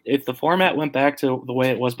 but if the format went back to the way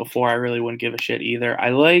it was before, I really wouldn't give a shit either.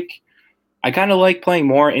 I kind of like playing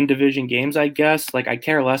more in-division games, I guess. Like, I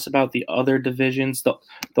care less about the other divisions. The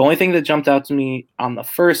only thing that jumped out to me on the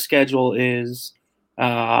first schedule is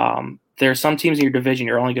there are some teams in your division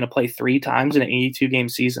you're only going to play 3 times in an 82-game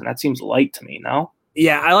season. That seems light to me, no?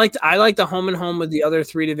 Yeah, I like the home and home with the other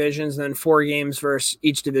 3 divisions, and then 4 games versus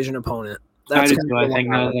each division opponent. That's I think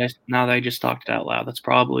now that I just talked it out loud, that's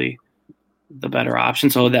probably the better option.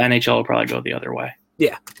 So the NHL will probably go the other way.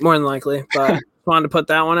 Yeah, more than likely. But wanted to put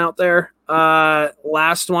that one out there.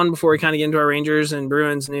 Last one before we kind of get into our Rangers and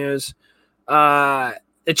Bruins news. The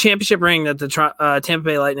championship ring that the Tampa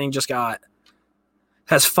Bay Lightning just got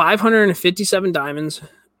has 557 diamonds,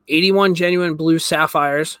 81 genuine blue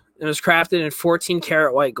sapphires, and was crafted in 14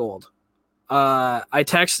 karat white gold. I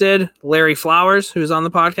texted Larry Flowers, who's on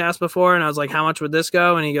the podcast before, and I was like, how much would this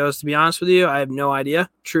go? And he goes, to be honest with you, I have no idea,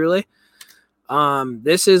 truly.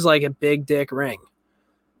 This is like a big dick ring.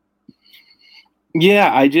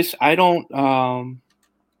 Yeah, I don't know,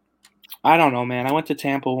 man. I went to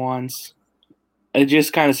Tampa once. It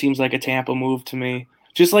just kind of seems like a Tampa move to me.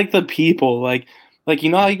 Just like the people, like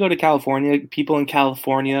how you go to California, people in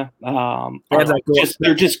California,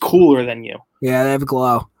 they're just cooler than you. Yeah, they have a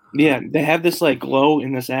glow. Yeah, they have this like glow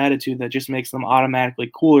and this attitude that just makes them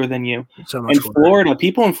automatically cooler than you. So much cooler. Florida,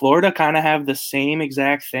 people in Florida kind of have the same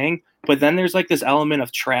exact thing, but then there's like this element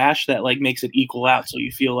of trash that like makes it equal out. So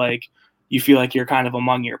you feel like you're kind of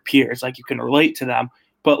among your peers, like you can relate to them.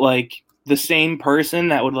 But like the same person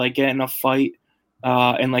that would like get in a fight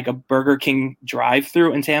in like a Burger King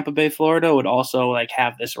drive-through in Tampa Bay, Florida, would also like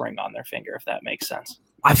have this ring on their finger, if that makes sense.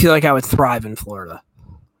 I feel like I would thrive in Florida.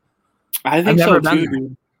 I think so too,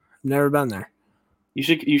 dude. Never been there.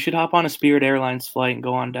 You should hop on a Spirit Airlines flight and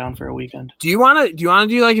go on down for a weekend. Do you want to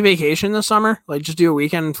do like a vacation this summer? Like just do a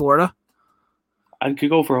weekend in Florida? I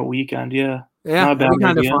could go for a weekend, yeah. Yeah, that'd be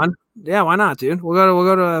kind of fun. Yeah, why not, dude? We'll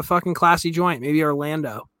go to a fucking classy joint, maybe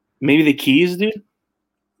Orlando. Maybe the Keys, dude.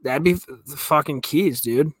 That'd be the fucking Keys,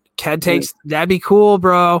 dude. That'd be cool,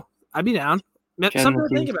 bro. I'd be down. Something to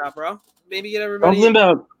think about, bro. Maybe get everybody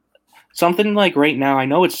something like right now. I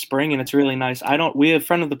know it's spring and it's really nice. We have a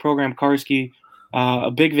friend of the program, Karski,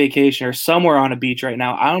 a big vacationer somewhere on a beach right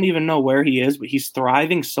now. I don't even know where he is, but he's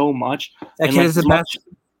thriving so much. That kid is the best.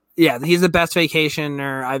 Yeah, he's the best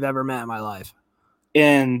vacationer I've ever met in my life.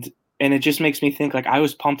 And it just makes me think, like, I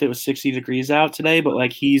was pumped it was 60 degrees out today, but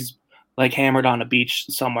like he's like hammered on a beach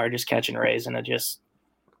somewhere just catching rays, and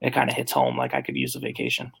it kind of hits home. Like I could use a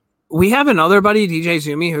vacation. We have another buddy, DJ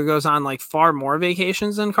Zumi, who goes on like far more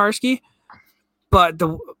vacations than Karski. But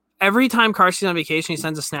every time Karski's on vacation, he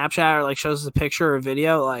sends a Snapchat or like shows us a picture or a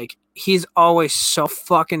video. Like he's always so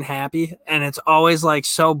fucking happy, and it's always like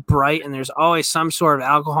so bright, and there's always some sort of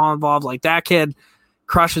alcohol involved. Like that kid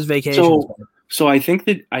crushes vacations. So I think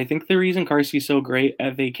the reason Karski's so great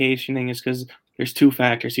at vacationing is because there's 2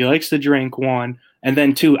 factors. He likes to drink, 1, and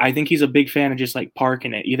then 2, I think he's a big fan of just like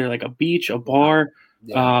parking it, either like a beach, a bar.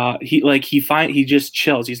 Yeah. He just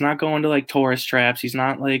chills. He's not going to like tourist traps. He's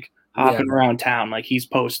not like hopping around town. Like he's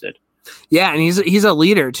posted. Yeah, and he's a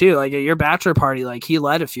leader too. Like at your bachelor party, like he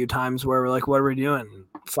led a few times where we're like, "What are we doing?"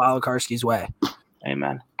 follow Karski's way.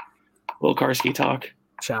 Amen. Will Karski talk.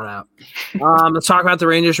 Shout out. Let's talk about the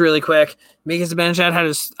Rangers really quick. Mika Zibanejad had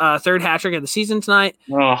his third hat trick of the season tonight.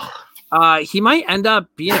 He might end up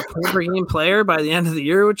being a point-per-game player by the end of the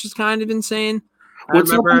year, which is kind of insane.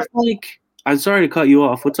 What's up with, I'm sorry to cut you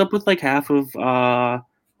off. What's up with half of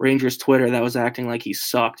Rangers Twitter that was acting like he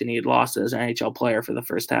sucked and he had lost as an NHL player for the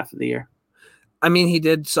first half of the year? I mean, he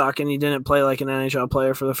did suck and he didn't play like an NHL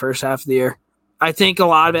player for the first half of the year. I think a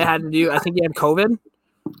lot of it had to do – I think he had COVID,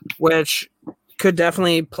 which could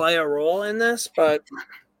definitely play a role in this. But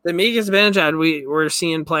the Mika Zibanejad we're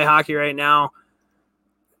seeing play hockey right now,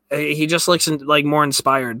 he just looks like more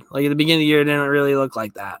inspired. Like at the beginning of the year, it didn't really look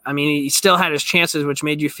like that. I mean, he still had his chances, which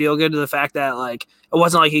made you feel good to the fact that like it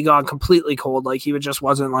wasn't like he got completely cold. Like he just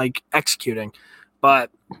wasn't like executing. But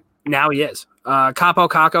now he is. Kaapo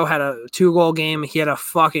Kakko had a 2-goal game. He had a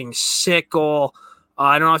fucking sick goal.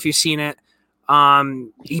 I don't know if you've seen it.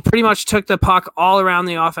 He pretty much took the puck all around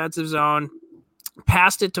the offensive zone,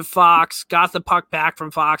 passed it to Fox, got the puck back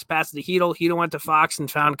from Fox, passed it to Hedl. Hedl went to Fox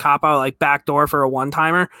and found Kaapo like backdoor for a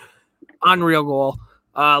one-timer. Unreal goal.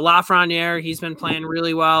 Lafreniere, he's been playing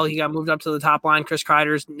really well. He got moved up to the top line. Chris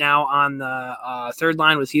Kreider's now on the third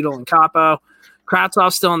line with Hedl and Kaapo.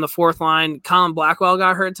 Kravtsov's still on the fourth line. Colin Blackwell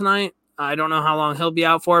got hurt tonight. I don't know how long he'll be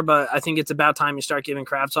out for, but I think it's about time you start giving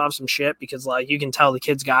Kravtsov some shit because, like, you can tell the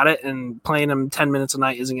kid's got it, and playing him 10 minutes a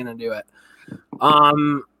night isn't going to do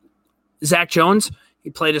it. Zach Jones,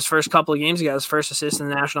 he played his first couple of games. He got his first assist in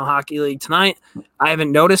the National Hockey League tonight. I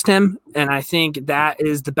haven't noticed him, and I think that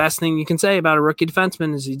is the best thing you can say about a rookie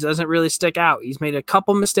defenseman is he doesn't really stick out. He's made a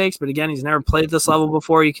couple mistakes, but, again, he's never played this level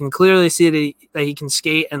before. You can clearly see that he can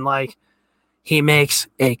skate, and, like, he makes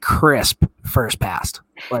a crisp first pass.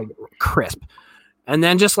 Like crisp. And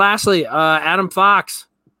then just lastly, Adam Fox,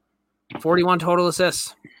 41 total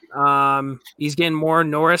assists. He's getting more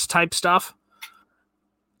Norris type stuff.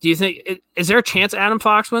 Do you think is there a chance Adam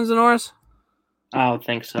Fox wins the Norris? I don't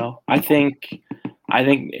think so. I think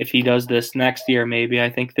if he does this next year, maybe.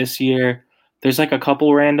 I think this year there's like a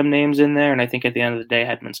couple random names in there, and I think at the end of the day,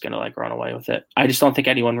 Hedman's gonna like run away with it. I just don't think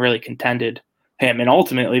anyone really contended him, and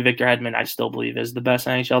ultimately Victor Hedman, I still believe, is the best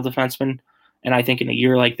NHL defenseman. And I think in a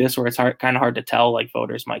year like this where it's kind of hard to tell, like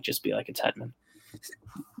voters might just be like, it's Hedman.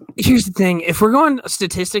 Here's the thing. If we're going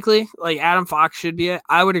statistically, like Adam Fox should be it,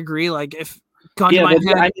 I would agree. Like if gun to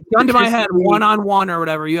my head, one-on-one or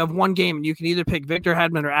whatever, you have one game and you can either pick Victor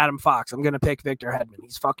Hedman or Adam Fox. I'm going to pick Victor Hedman.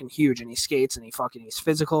 He's fucking huge and he skates and he's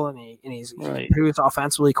physical and he's pretty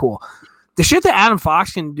offensively cool. The shit that Adam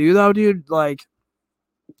Fox can do though, dude, like,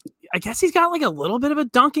 I guess he's got like a little bit of a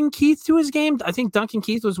Duncan Keith to his game. I think Duncan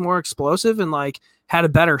Keith was more explosive and like had a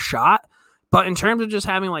better shot. But in terms of just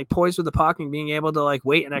having like poise with the puck and being able to like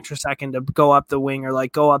wait an extra second to go up the wing or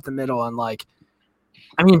like go up the middle and like,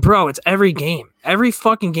 I mean, bro, it's every game. Every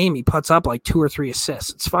fucking game he puts up like 2 or 3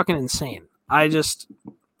 assists. It's fucking insane. I'm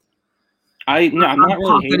not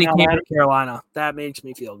really hating on Adam. Carolina. That makes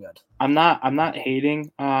me feel good. I'm not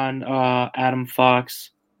hating on Adam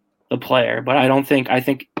Fox, the player, but I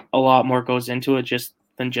think a lot more goes into it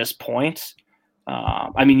than just points.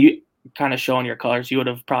 I mean, you kind of showing your colors. You would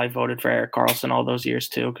have probably voted for Erik Karlsson all those years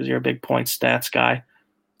too, because you're a big points stats guy.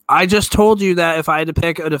 I just told you that if I had to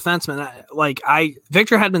pick a defenseman,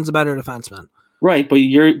 Victor Hedman's a better defenseman, right? But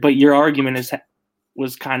your argument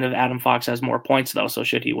was kind of Adam Fox has more points though, so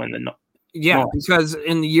should he win the? Yeah, because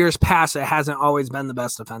in the years past, it hasn't always been the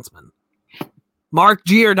best defenseman. Mark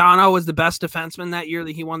Giordano was the best defenseman that year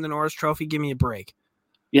that he won the Norris Trophy. Give me a break.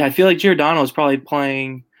 Yeah, I feel like Giordano is probably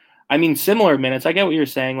playing, similar minutes. I get what you're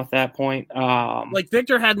saying with that point. Like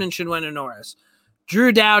Victor Hedman should win a Norris.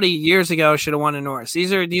 Drew Doughty years ago should have won a Norris.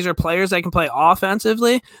 These are players that can play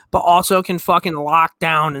offensively, but also can fucking lock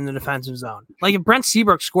down in the defensive zone. Like if Brent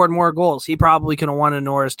Seabrook scored more goals, he probably could have won a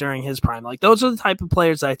Norris during his prime. Like those are the type of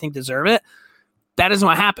players that I think deserve it. That isn't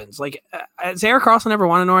what happens. Like has Erik Karlsson ever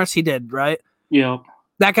won a Norris? He did, right? Yeah.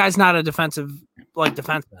 That guy's not a defensive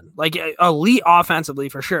defenseman. Like elite offensively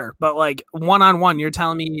for sure, but like one-on-one, you're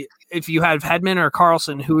telling me if you have Hedman or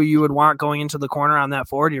Karlsson, who you would want going into the corner on that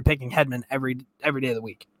forward, you're picking Hedman every day of the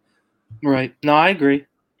week. Right. No, I agree.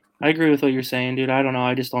 I agree with what you're saying, dude. I don't know.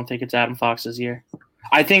 I just don't think it's Adam Fox's year.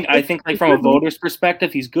 I think like from a voter's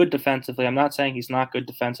perspective, he's good defensively. I'm not saying he's not good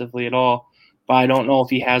defensively at all, but I don't know if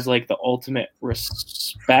he has like the ultimate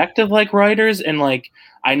respect of like writers and like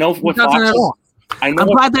I know what Fox. I'm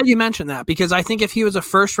glad that you mentioned that because I think if he was a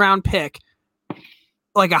first round pick,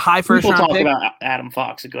 like a high first round pick, people talk about Adam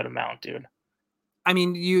Fox a good amount, dude. I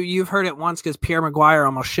mean, you've heard it once because Pierre Maguire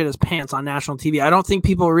almost shit his pants on national TV. I don't think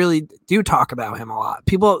people really do talk about him a lot.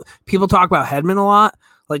 People talk about Hedman a lot.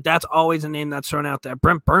 Like, that's always a name that's thrown out there.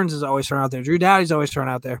 Brent Burns is always thrown out there. Drew Doughty's always thrown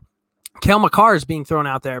out there. Cale Makar is being thrown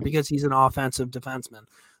out there because he's an offensive defenseman.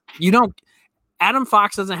 Adam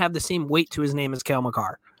Fox doesn't have the same weight to his name as Cale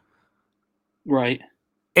Makar. Right.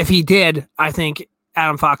 If he did, I think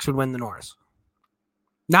Adam Fox would win the Norris.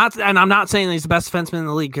 And I'm not saying that he's the best defenseman in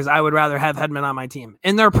the league because I would rather have Hedman on my team.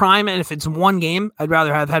 In their prime, and if it's one game, I'd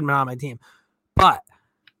rather have Hedman on my team. But,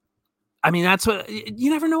 I mean, that's what you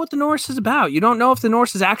never know what the Norris is about. You don't know if the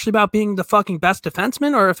Norris is actually about being the fucking best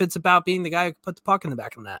defenseman or if it's about being the guy who put the puck in the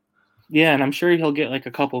back of the net. Yeah, and I'm sure he'll get like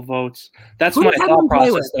a couple votes. That's my thought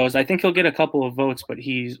process, though. Is I think he'll get a couple of votes, but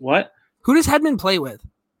he's what? Who does Hedman play with?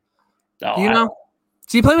 Oh, Do you know?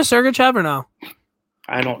 Does he play with Sergachev or no?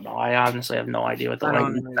 I don't know. I honestly have no idea what the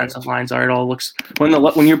Lightning defensive lines are. It all looks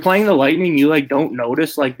when you're playing the Lightning, you like don't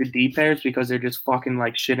notice like the D pairs because they're just fucking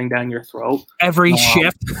like shitting down your throat every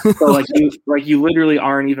shift. So you literally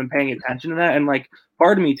aren't even paying attention to that. And like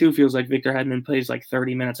part of me too feels like Victor Hedman plays like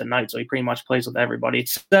 30 minutes a night, so he pretty much plays with everybody. It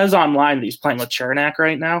says online that he's playing with Chernak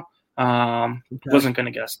right now. Wasn't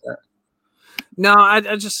gonna guess that. No, I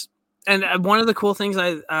just. And one of the cool things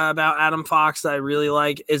about Adam Fox that I really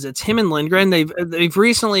like is it's him and Lindgren. They've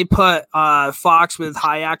recently put Fox with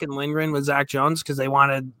Hayek and Lindgren with Zach Jones because they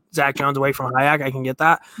wanted Zach Jones away from Hayek. I can get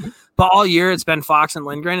that. But all year it's been Fox and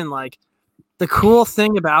Lindgren. And like the cool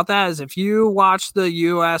thing about that is if you watch the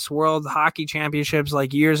U.S. World Hockey Championships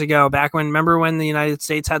like years ago, remember when the United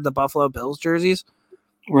States had the Buffalo Bills jerseys?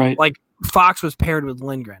 Right. Like Fox was paired with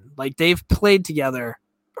Lindgren. Like they've played together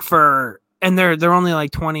and they're only like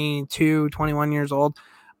 22, 21 years old.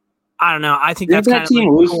 I don't know. I think Didn't that's kind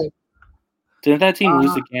of like cool. Didn't that team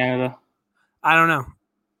lose to Canada? I don't know.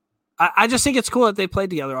 I just think it's cool that they played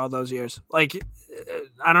together all those years. Like,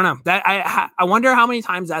 I don't know. That I wonder how many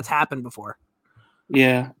times that's happened before.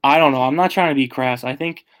 Yeah, I don't know. I'm not trying to be crass. I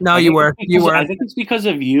think you were. I think it's because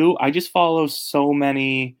of you. I just follow so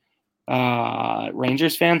many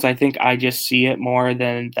Rangers fans. I think I just see it more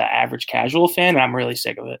than the average casual fan, and I'm really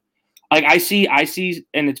sick of it. Like I see,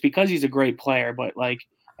 and it's because he's a great player, but like,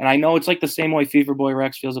 and I know it's like the same way Fever Boy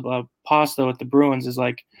Rex feels about Pasta with the Bruins is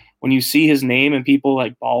like when you see his name and people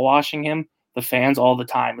like ball washing him, the fans all the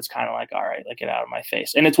time, it's kind of like, all right, like get out of my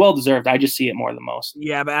face. And it's well deserved. I just see it more than most.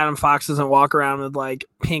 Yeah, but Adam Fox doesn't walk around with like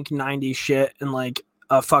pink 90s shit and like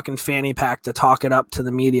a fucking fanny pack to talk it up to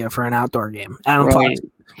the media for an outdoor game. Adam Fox,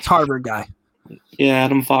 it's Harvard guy. Yeah,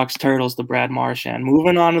 Adam Fox turtles the Brad Marchand.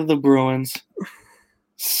 Moving on to the Bruins.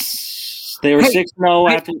 They were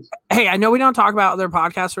 6-0 after. Hey, I know we don't talk about other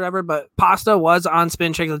podcasts or whatever, but Pasta was on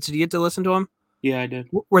Spin Chicklets. Did you get to listen to him? Yeah, I did.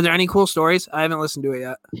 Were there any cool stories? I haven't listened to it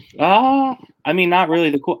yet. I mean, not really.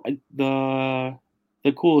 The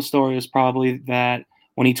coolest story is probably that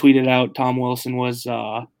when he tweeted out Tom Wilson was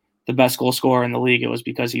the best goal scorer in the league, it was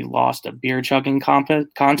because he lost a beer chugging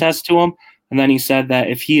contest to him. And then he said that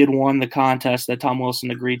if he had won the contest, that Tom Wilson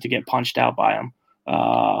agreed to get punched out by him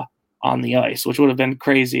on the ice, which would have been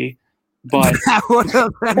crazy. But that would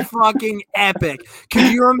have been fucking epic.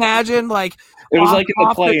 Could you imagine, like, it was like in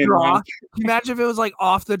the play-in draw? Imagine if it was like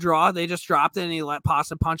off the draw, they just dropped it and he let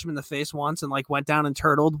Pasta punch him in the face once and like went down and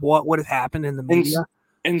turtled. What would have happened in the media?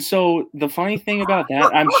 And so the funny thing about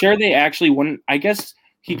that, I'm sure they actually wouldn't. I guess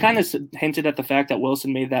he kind of hinted at the fact that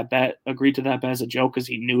Wilson made that bet, agreed to that bet as a joke because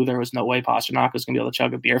he knew there was no way Pastrnak was going to be able to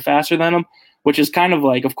chug a beer faster than him, which is kind of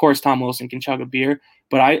like, of course, Tom Wilson can chug a beer,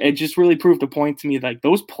 but it just really proved a point to me, like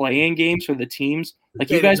those play-in games for the teams,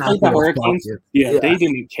 like you guys played the Hurricanes, yeah, they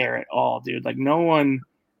didn't care at all, dude. Like no one,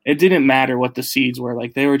 it didn't matter what the seeds were,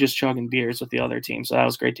 like they were just chugging beers with the other team, so that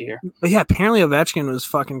was great to hear. But yeah, apparently Ovechkin was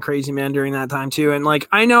fucking crazy, man, during that time too, and like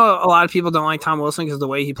I know a lot of people don't like Tom Wilson because of the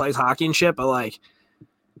way he plays hockey and shit, but like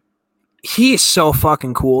he is so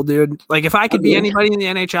fucking cool, dude. Like, if I could be anybody in the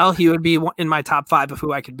NHL, he would be in my top 5 of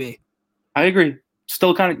who I could be. I agree.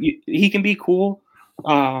 Still kind of, he can be cool.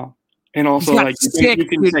 And also, like, you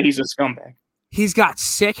can say he's a scumbag. He's got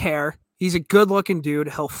sick hair. He's a good-looking dude.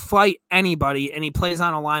 He'll fight anybody, and he plays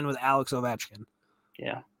on a line with Alex Ovechkin.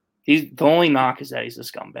 Yeah. The only knock is that he's a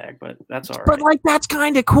scumbag, but that's all right. But, like, that's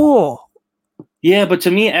kind of cool. Yeah, but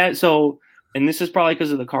to me, and this is probably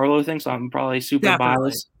because of the Carlo thing, so I'm probably super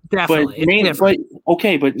biased. Definitely.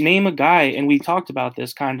 But name a guy, and we talked about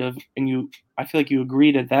this kind of, and I feel like you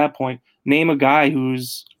agreed at that point. Name a guy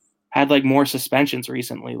who's had like more suspensions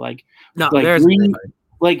recently, like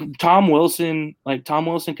Tom Wilson. Like Tom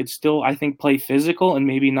Wilson could still, I think, play physical and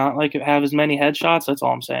maybe not like have as many headshots. That's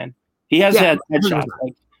all I'm saying. He has had headshots.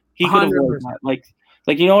 Like he could avoid that.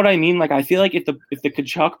 Like you know what I mean? Like I feel like if the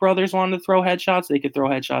Kachuk brothers wanted to throw headshots, they could throw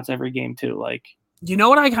headshots every game too. Like You know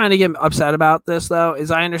what I kind of get upset about this though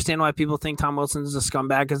is I understand why people think Tom Wilson is a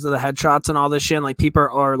scumbag because of the headshots and all this shit. And, like people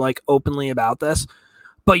are like openly about this,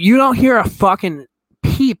 but you don't hear a fucking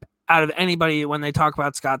peep out of anybody when they talk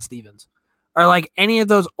about Scott Stevens or like any of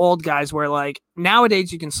those old guys where like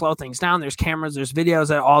nowadays you can slow things down. There's cameras, there's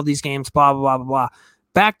videos at all these games, blah, blah, blah, blah, blah.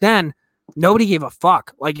 Back then, nobody gave a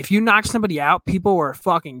fuck. Like if you knocked somebody out, people were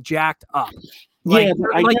fucking jacked up. Like,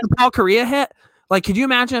 Yeah, like the Paul Correa hit. Like, could you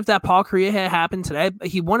imagine if that Paul Correa hit happened today?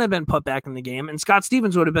 He wouldn't have been put back in the game, and Scott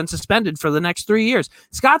Stevens would have been suspended for the next 3 years.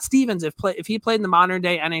 Scott Stevens, if he played in the modern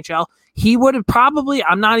day NHL, he would have probably,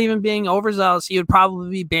 I'm not even being overzealous, he would probably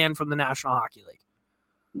be banned from the National Hockey League.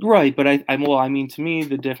 Right, but I mean, to me,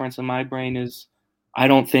 the difference in my brain is I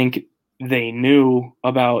don't think they knew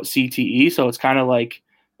about CTE, so it's kind of like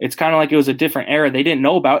it was a different era they didn't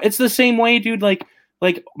know about. It's the same way, dude. Like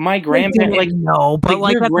my grandparents, like no, but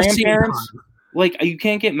like your at the same grandparents. time. Like you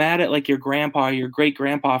can't get mad at like your grandpa or your great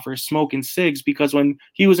grandpa for smoking cigs because when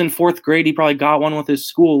he was in 4th grade, he probably got one with his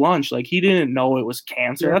school lunch. Like he didn't know it was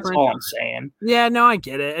cancer. That's all I'm saying. Yeah, no, I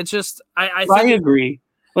get it. It's just I agree.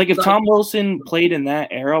 Like if Tom Wilson played in that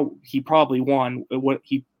era, he probably won.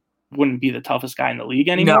 He wouldn't be the toughest guy in the league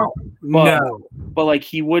anymore. But like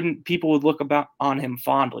he wouldn't. People would look on him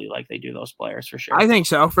fondly, like they do those players for sure. I think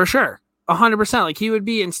so, for sure, 100%. Like he would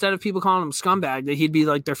be, instead of people calling him scumbag, that he'd be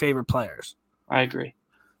like their favorite players. I agree.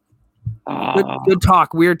 Good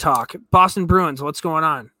talk, weird talk. Boston Bruins, what's going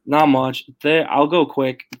on? Not much. I'll go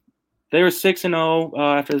quick. They were 6-0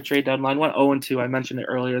 after the trade deadline. Went 0-2. I mentioned it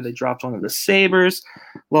earlier. They dropped one of the Sabres,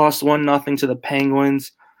 lost 1-0 to the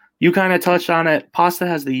Penguins. You kind of touched on it. Pasta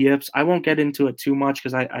has the yips. I won't get into it too much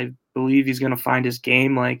because I believe he's going to find his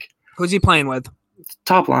game. Like, who's he playing with?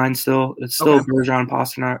 Top line still. It's still Okay. Bergeron,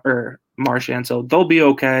 Pastrnak, or Marchand. So they'll be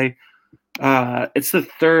okay. It's the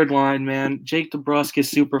third line, man. Jake DeBrusk is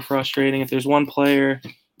super frustrating. If there's one player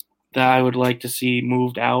that I would like to see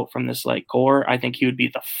moved out from this like core, I think he would be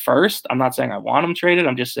the first. I'm not saying I want him traded.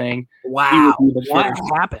 I'm just saying, wow, what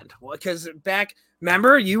happened? Well, because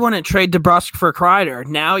remember, you want to trade DeBrusk for Kreider.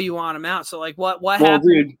 Now you want him out. So like, what happened?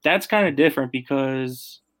 Well, dude, that's kind of different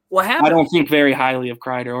because what happened? I don't think very highly of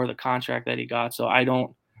Kreider or the contract that he got. So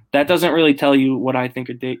that doesn't really tell you what I think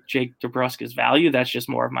of Jake DeBrusk's value. That's just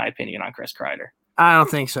more of my opinion on Chris Kreider. I don't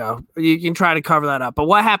think so. You can try to cover that up. But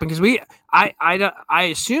what happened? Because I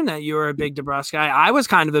assume that you were a big DeBrusk guy. I was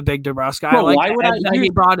kind of a big DeBrusk guy. Well, like that he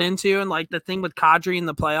brought into, and like the thing with Kadri in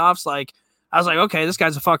the playoffs, like I was like, okay, this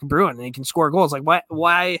guy's a fucking Bruin and he can score goals. Like,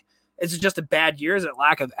 why is it just a bad year? Is it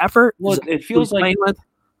lack of effort? Well, it feels like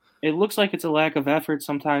it looks like it's a lack of effort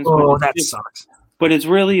sometimes. Oh, that sucks. But it's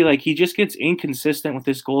really like he just gets inconsistent with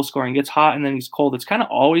his goal scoring. Gets hot and then he's cold. It's kind of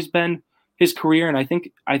always been his career, and I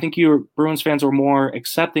think you Bruins fans were more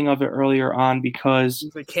accepting of it earlier on because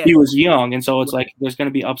he was young, and so it's like there's going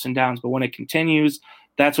to be ups and downs. But when it continues,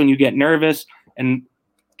 that's when you get nervous. And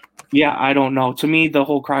yeah, I don't know. To me, the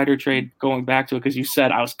whole Kreider trade, going back to it, because you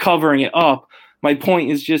said I was covering it up. My point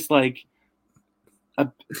is just like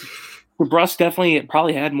DeBrusk definitely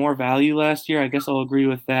probably had more value last year. I guess I'll agree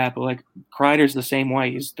with that. But like Kreider's the same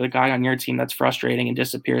way. He's the guy on your team that's frustrating and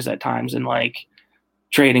disappears at times, and like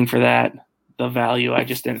trading for that. The value I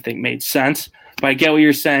just didn't think made sense, but I get what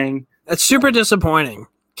you're saying. It's super disappointing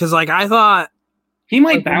because like I thought he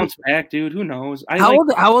might bounce back, dude. Who knows? How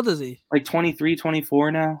old is he? Like 23,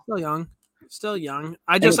 24 now. Still young.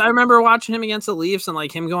 I remember watching him against the Leafs and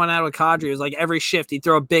like him going out with Kadri. It was like every shift he'd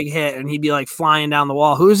throw a big hit and he'd be like flying down the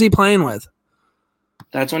wall. Who is he playing with?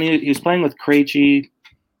 That's when he was playing with Krejci,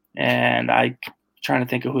 and trying to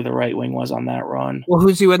think of who the right wing was on that run. Well,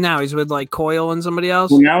 who's he with now? He's with like Coyle and somebody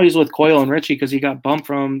else? Well, now he's with Coyle and Ritchie because he got bumped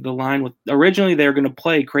from the line with – originally they were going to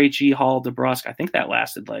play Krejci, Hall, DeBrusk. I think that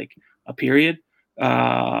lasted like a period.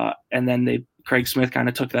 And then Craig Smith kind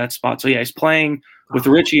of took that spot. So, yeah, he's playing with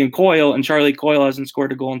Ritchie and Coyle, and Charlie Coyle hasn't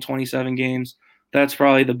scored a goal in 27 games. That's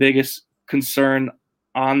probably the biggest concern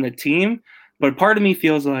on the team. But part of me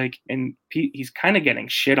feels like, and he's kind of getting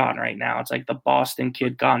shit on right now. It's like the Boston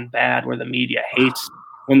kid gone bad, where the media hates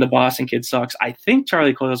when the Boston kid sucks. I think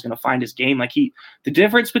Charlie Coyle is going to find his game. Like the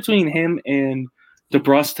difference between him and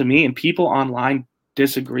DeBrusk to me, and people online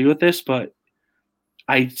disagree with this, but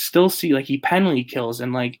I still see like he penalty kills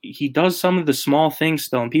and like he does some of the small things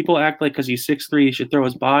still. And people act like because he's 6'3", he should throw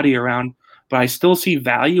his body around. But I still see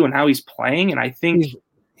value in how he's playing, and I think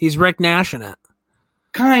he's Rick Nashing it.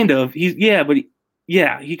 Kind of. He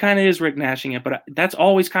kind of is Rick Nashing it, but that's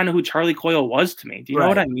always kind of who Charlie Coyle was to me. Do you know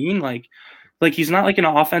what I mean? Like he's not like an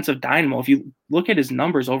offensive dynamo. If you look at his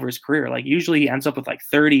numbers over his career, like usually he ends up with like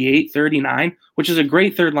 38, 39, which is a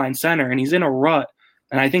great third line center, and he's in a rut.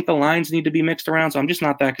 And I think the lines need to be mixed around, so I'm just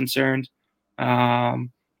not that concerned. And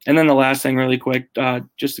then the last thing really quick,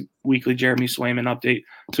 just a weekly Jeremy Swayman update.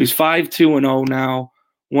 So he's 5-2-0 now,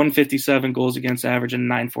 157 goals against average and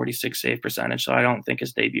 946 save percentage. So I don't think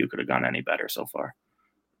his debut could have gone any better so far.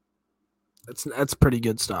 That's pretty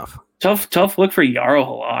good stuff. Tough look for Jaro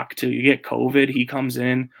Halak too. You get COVID, he comes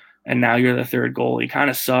in, and now you're the third goalie. Kind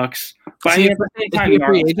of sucks. But Is he a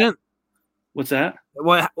free agent? What's that?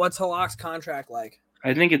 What's Halak's contract like?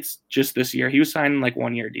 I think it's just this year. He was signing like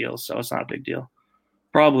 1-year deals, so it's not a big deal.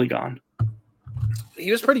 Probably gone.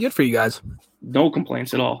 He was pretty good for you guys. No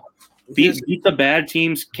complaints at all. Beat the bad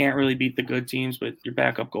teams, can't really beat the good teams, but your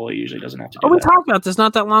backup goalie usually doesn't have to do that. We talked about this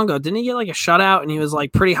not that long ago. Didn't he get like a shutout and he was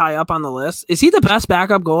like pretty high up on the list? Is he the best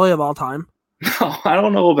backup goalie of all time? No, I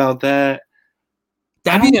don't know about that.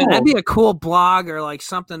 That'd be a cool blog or like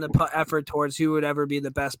something to put effort towards who would ever be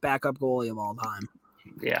the best backup goalie of all time.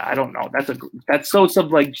 Yeah, I don't know. That's so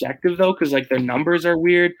subjective though, because like their numbers are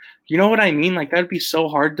weird. You know what I mean? Like that'd be so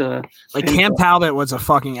hard to like. Cam Talbot was a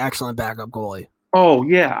fucking excellent backup goalie. Oh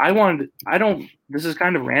yeah, this is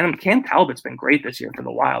kind of random. Cam Talbot's been great this year for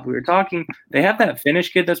the Wild. We were talking. They have that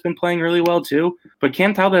Finnish kid that's been playing really well too. But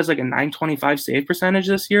Cam Talbot has like a .925 save percentage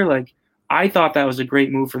this year. Like I thought that was a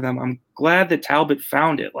great move for them. I'm glad that Talbot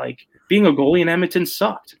found it. Like being a goalie in Edmonton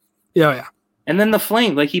sucked. Yeah. And then the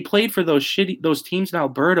Flame, like he played for those teams in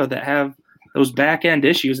Alberta that have those back end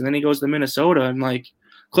issues, and then he goes to Minnesota and like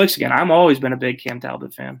clicks again. I've always been a big Cam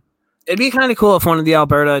Talbot fan. It'd be kind of cool if one of the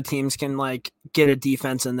Alberta teams can like get a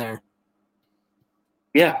defense in there.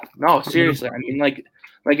 Yeah, no, seriously. I mean, like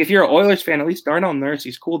if you're an Oilers fan, at least Darnell Nurse,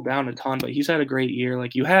 he's cooled down a ton, but he's had a great year.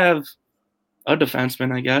 Like you have a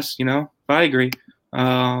defenseman, I guess. You know, I agree.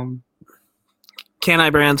 Can I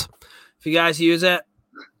Brands? If you guys use it,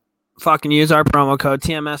 fucking use our promo code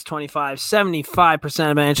TMS25.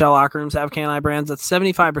 75% of NHL locker rooms have Can I Brands. That's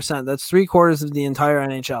 75%. That's 3/4 of the entire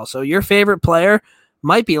NHL. So your favorite player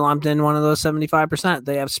might be lumped in one of those 75%.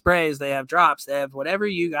 They have sprays, they have drops, they have whatever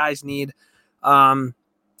you guys need. The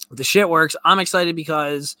shit works. I'm excited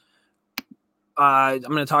because I'm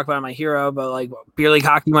going to talk about my hero, but like beer league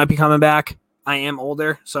hockey might be coming back. I am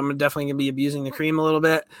older, so I'm definitely going to be abusing the cream a little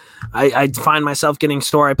bit. I find myself getting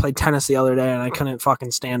sore. I played tennis the other day, and I couldn't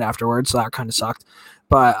fucking stand afterwards, so that kind of sucked.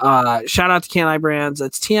 But shout out to Can I Brands.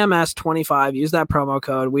 It's TMS25. Use that promo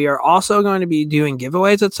code. We are also going to be doing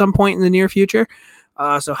giveaways at some point in the near future.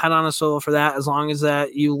 So head on a solo for that, as long as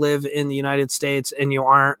that you live in the United States and you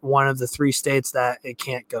aren't one of the 3 states that it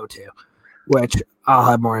can't go to, which I'll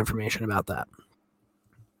have more information about that.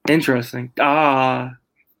 Interesting.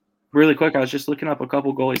 Really quick, I was just looking up a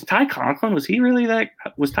couple goalies. Ty Conklin, was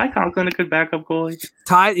Ty Conklin a good backup goalie?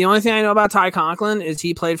 The only thing I know about Ty Conklin is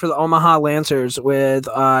he played for the Omaha Lancers with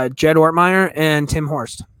Jed Ortmeyer and Tim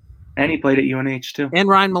Horst. And he played at UNH too. And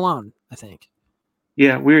Ryan Malone, I think.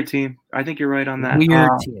 Yeah, weird team. I think you're right on that. Weird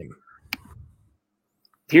team.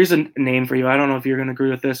 Here's a name for you. I don't know if you're going to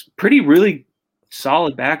agree with this. Really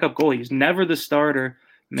solid backup goalie. He's never the starter.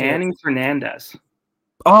 Manny Fernandez.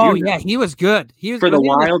 Oh, yeah, he was good. He was for the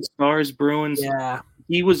Wild, Stars, Bruins. Yeah.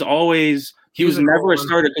 He was never a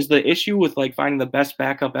starter because the issue with like finding the best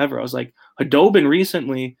backup ever, I was like Khudobin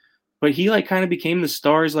recently, but he like kind of became the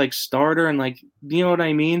Stars like starter and like, you know what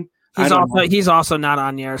I mean? He's also not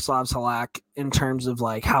on Yaroslav Halak in terms of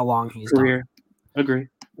like how long he's career. Done. Agree.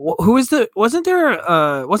 Wasn't there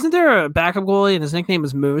a backup goalie and his nickname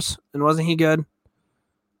was Moose, and wasn't he good?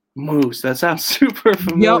 Moose. That sounds super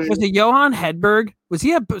familiar. Was it Johan Hedberg? Was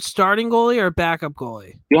he a starting goalie or a backup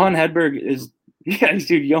goalie? Johan Hedberg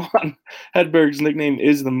Johan Hedberg's nickname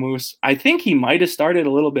is the Moose. I think he might have started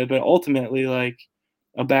a little bit, but ultimately like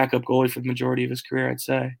a backup goalie for the majority of his career, I'd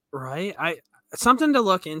say. Right. Something to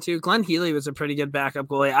look into. Glenn Healy was a pretty good backup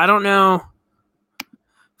goalie. I don't know.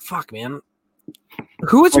 Fuck, man.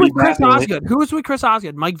 Who was with Chris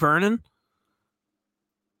Osgood? Mike Vernon?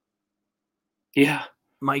 Yeah.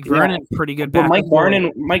 Mike Vernon, pretty good backup.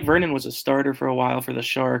 But Mike Vernon was a starter for a while for the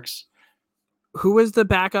Sharks. Who was the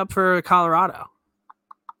backup for Colorado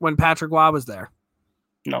when Patrick Waugh was there?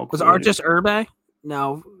 No. Was Artis Urbe?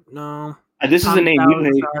 No. This is a name you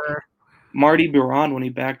hate. Marty Biron, when he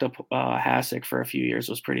backed up Hasek for a few years,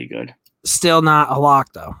 was pretty good. Still not Halak,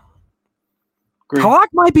 though. Great. Halak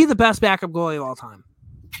might be the best backup goalie of all time.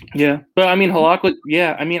 Yeah, but I mean, Halak was.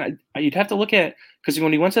 Yeah, I mean, you'd have to look at because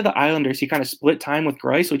when he went to the Islanders, he kind of split time with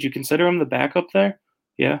Greiss. Would you consider him the backup there?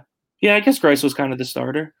 Yeah. I guess Greiss was kind of the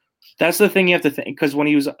starter. That's the thing you have to think because when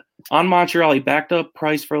he was on Montreal, he backed up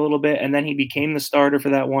Price for a little bit, and then he became the starter for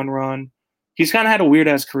that one run. He's kind of had a weird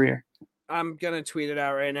ass career. I'm gonna tweet it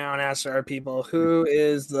out right now and ask our people who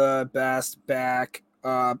is the best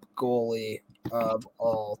backup goalie of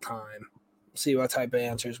all time. See what type of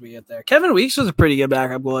answers we get there. Kevin Weeks was a pretty good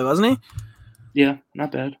backup goalie, wasn't he? Yeah,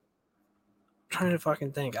 not bad. I'm trying to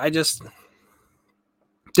fucking think.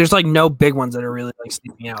 There's like no big ones that are really like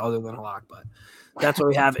sneaking out other than Halak, but that's what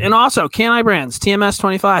we have. And also, Canine Brands,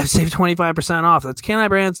 TMS25, save 25% off. That's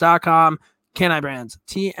canibrands.com. Canine Brands,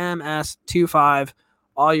 TMS25,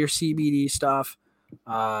 all your CBD stuff.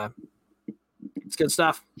 It's good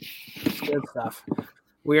stuff.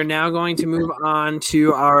 We are now going to move on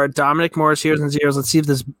to our Dominic Moore's Heroes and Zeros. Let's see if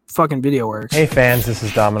this fucking video works. Hey fans, this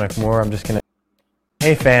is Dominic Moore. I'm just gonna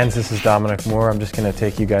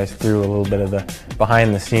take you guys through a little bit of the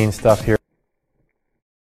behind the scenes stuff here.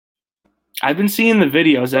 I've been seeing the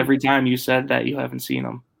videos every time you said that you haven't seen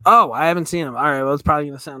them. Oh, I haven't seen them. All right, well, it's probably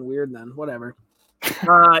going to sound weird then. Whatever.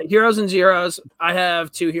 Heroes and Zeros. I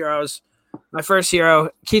have two heroes. My first hero,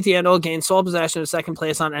 Keith Yandel, gained sole possession of second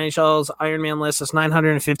place on NHL's Ironman list. That's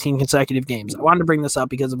 915 consecutive games. I wanted to bring this up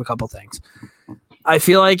because of a couple things. I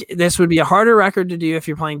feel like this would be a harder record to do if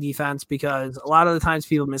you're playing defense because a lot of the times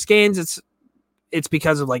people miss games. It's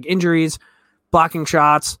because of like injuries, blocking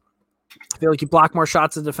shots. I feel like you block more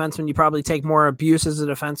shots as a defenseman. You probably take more abuse as a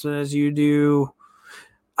defenseman as you do.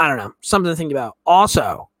 I don't know. Something to think about.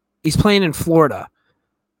 Also, he's playing in Florida.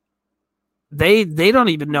 They don't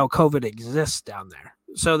even know COVID exists down there.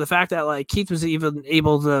 So the fact that like Keith was even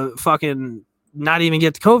able to fucking not even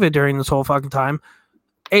get COVID during this whole fucking time.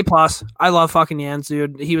 A+. I love fucking Jens,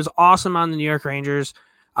 dude. He was awesome on the New York Rangers.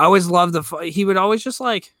 I always loved he would always just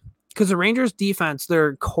like, because the Rangers defense,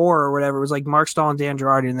 their core or whatever was like Mark Stahl and Dan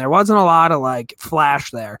Girardi, and there wasn't a lot of like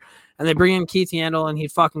flash there. And they bring in Keith Yandel, and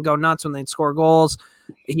he'd fucking go nuts when they'd score goals.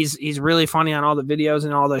 He's really funny on all the videos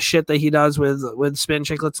and all the shit that he does with spin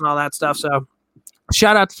chicklets and all that stuff. So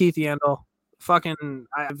shout out to Keith Yandel. Fucking,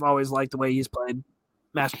 I've always liked the way he's played.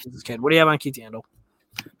 Massachusetts kid. What do you have on Keith Yandel?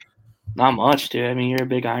 Not much, dude. I mean, you're a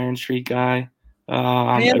big Iron Streak guy.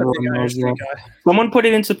 Guy. Someone put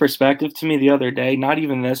it into perspective to me the other day. Not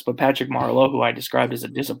even this, but Patrick Marleau, who I described as a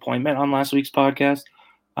disappointment on last week's podcast.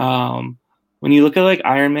 When you look at like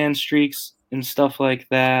Ironman streaks and stuff like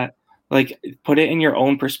that, like put it in your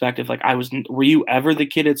own perspective. Like were you ever the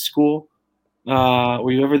kid at school?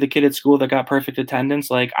 Were you ever the kid at school that got perfect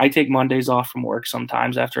attendance? Like I take Mondays off from work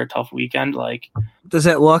sometimes after a tough weekend. Like, does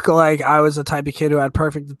it look like I was the type of kid who had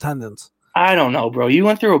perfect attendance? I don't know, bro. You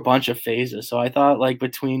went through a bunch of phases, so I thought like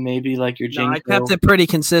between maybe like your I kept it pretty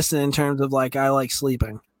consistent in terms of like I like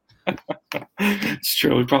sleeping. It's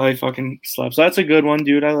true. We probably fucking slept. So that's a good one,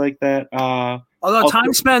 dude. I like that. Although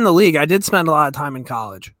time spent in the league, I did spend a lot of time in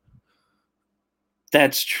college.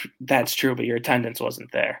 That's true, but your attendance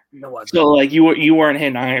wasn't there. No, wasn't. So like you weren't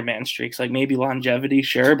hitting Ironman streaks. Like maybe longevity,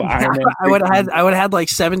 sure, but Ironman. I would have had like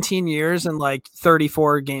 17 years and like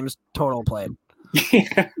 34 games total played.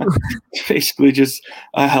 Yeah, basically just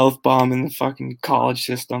a health bomb in the fucking college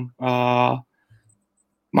system. My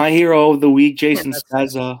hero of the week, Jason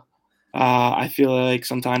Spezza. I feel like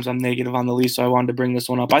sometimes I'm negative on the least, so I wanted to bring this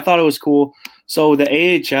one up. I thought it was cool. So the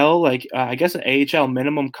AHL, like I guess the AHL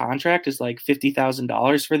minimum contract is like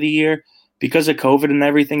 $50,000 for the year. Because of COVID and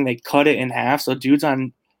everything, they cut it in half. So dudes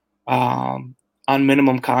on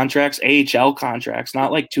minimum contracts, AHL contracts,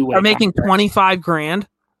 not like two-way. Are making $25,000.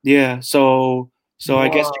 Yeah, so I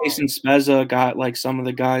guess Jason Spezza got like some of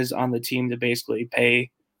the guys on the team to basically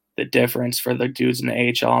pay the difference for the dudes in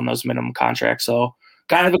the AHL on those minimum contracts. So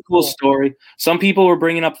kind of a cool story. Some people were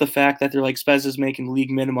bringing up the fact that they're like, Spezza's making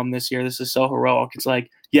league minimum this year. This is so heroic. It's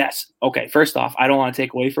like, yes, okay. First off, I don't want to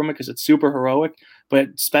take away from it because it's super heroic,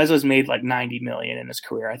 but Spezza's made like $90 million in his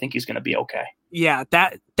career. I think he's going to be okay. Yeah,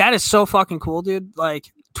 that is so fucking cool, dude.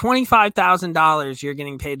 Like $25,000 you're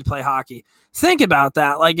getting paid to play hockey. Think about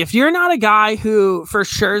that. Like if you're not a guy who for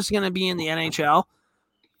sure is going to be in the NHL,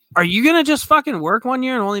 are you going to just fucking work 1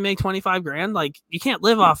 year and only make $25,000? Like you can't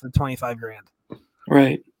live off of $25,000.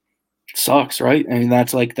 Right. Sucks, right? I mean,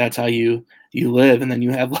 that's how you live. And then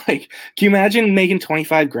you have like, can you imagine making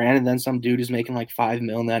 $25,000 and then some dude who's making like $5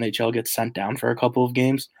 million in the NHL gets sent down for a couple of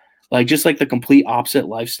games? Like just like the complete opposite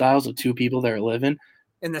lifestyles of two people that are living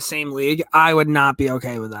in the same league. I would not be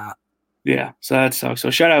okay with that. Yeah. So that sucks.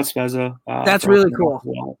 So shout out Spezza. That's really cool.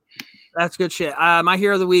 Well. That's good shit. My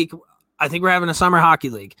hero of the week, I think we're having a summer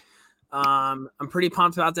hockey league. I'm pretty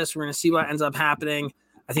pumped about this. We're going to see what ends up happening.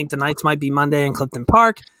 I think the nights might be Monday in Clifton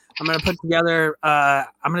Park. I'm going to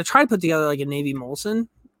try to put together like a Navy Molson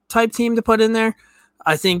type team to put in there.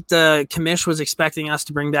 I think the commish was expecting us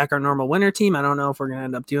to bring back our normal winter team. I don't know if we're going to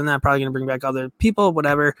end up doing that. Probably going to bring back other people,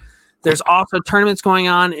 whatever. There's also tournaments going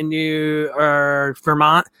on in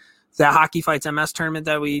Vermont. The Hockey Fights MS tournament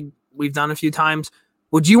that we've done a few times.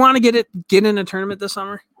 Would you want to get in a tournament this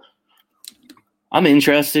summer? I'm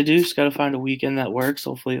interested, dude. Just got to find a weekend that works.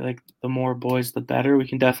 Hopefully, like, the more boys, the better. We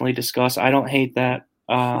can definitely discuss. I don't hate that.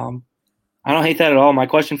 I don't hate that at all. My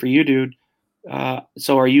question for you, dude.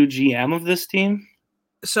 So are you GM of this team?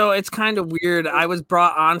 So it's kind of weird. I was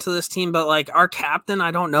brought onto this team, but like our captain,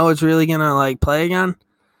 I don't know is really gonna like play again.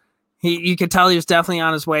 You could tell he was definitely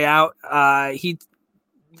on his way out. I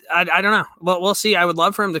don't know. Well, we'll see. I would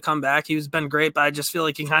love for him to come back. He's been great, but I just feel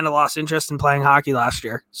like he kind of lost interest in playing hockey last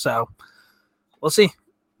year. So we'll see.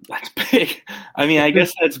 That's big. I mean, I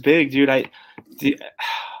guess that's big, dude.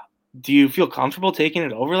 Do you feel comfortable taking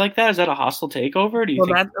it over like that? Is that a hostile takeover? Do you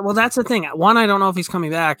think? Well, that's the thing. One, I don't know if he's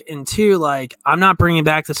coming back, and two, like I'm not bringing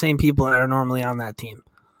back the same people that are normally on that team.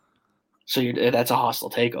 So that's a hostile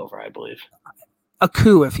takeover, I believe. A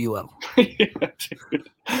coup, if you will. Yeah,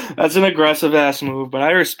 that's an aggressive ass move, but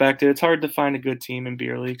I respect it. It's hard to find a good team in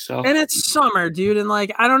beer league. So, and it's summer, dude, and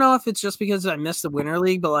like I don't know if it's just because I missed the winter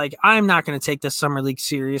league, but like I'm not going to take this summer league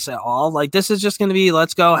serious at all. Like this is just going to be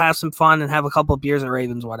let's go have some fun and have a couple of beers at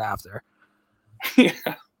Ravenswood after. Yeah,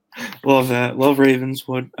 love that. Love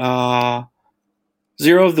Ravenswood.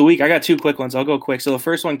 Zero of the week. I got two quick ones. I'll go quick. So the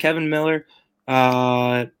first one, Kevin Miller,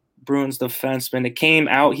 Bruins defenseman. It came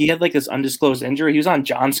out he had like this undisclosed injury. He was on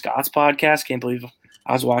John Scott's podcast. Can't believe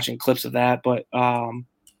I was watching clips of that. But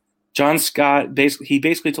John Scott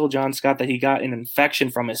basically told John Scott that he got an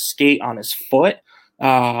infection from his skate on his foot.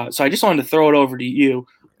 So I just wanted to throw it over to you.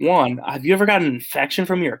 One, have you ever gotten an infection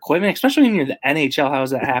from your equipment, especially when you're in the NHL? How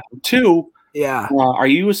does that happen? Two, yeah. Are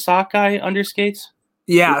you a sock guy under skates?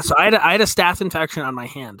 Yeah. So I had a staph infection on my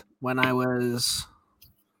hand when I was.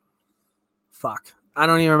 Fuck. I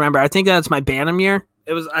don't even remember. I think that's my Bantam year.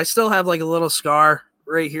 It was. I still have like a little scar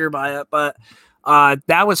right here by it, but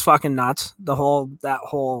that was fucking nuts. That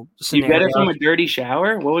whole scenario. You get it from a dirty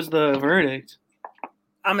shower? What was the verdict?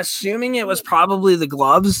 I'm assuming it was probably the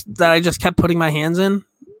gloves that I just kept putting my hands in.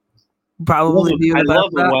 Probably. I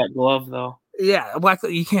love the wet glove though. Yeah,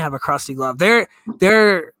 you can't have a crusty glove.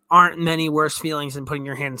 There aren't many worse feelings than putting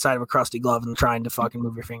your hand inside of a crusty glove and trying to fucking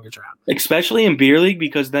move your fingers around. Especially in beer league,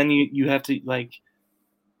 because then you have to like.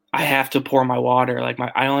 I have to pour my water. Like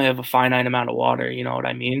I only have a finite amount of water. You know what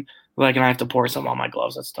I mean? Like, and I have to pour some on my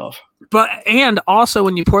gloves. That's tough. And also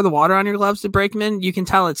when you pour the water on your gloves to break them in, you can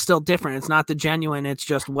tell it's still different. It's not the genuine. It's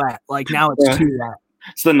just wet. Like now it's too wet.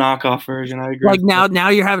 It's the knockoff version. I agree. Like now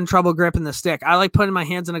you're having trouble gripping the stick. I like putting my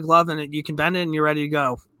hands in a glove and you can bend it and you're ready to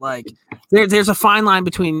go. Like there's a fine line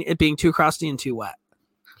between it being too crusty and too wet.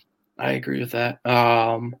 I agree with that.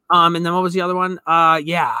 And then what was the other one?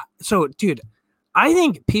 Yeah. So, dude, I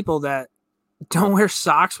think people that don't wear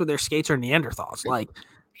socks with their skates are Neanderthals. Like,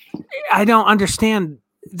 I don't understand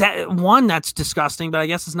that. One, that's disgusting, but I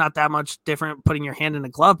guess it's not that much different putting your hand in a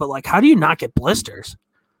glove. But like, how do you not get blisters?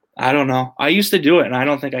 I don't know. I used to do it, and I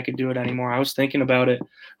don't think I could do it anymore. I was thinking about it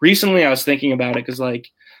recently. I was thinking about it because, like,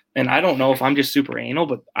 and I don't know if I'm just super anal,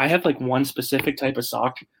 but I have like one specific type of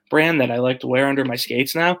sock brand that I like to wear under my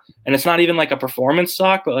skates now, and it's not even like a performance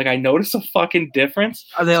sock, but like I notice a fucking difference.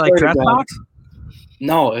 Are they like dress socks?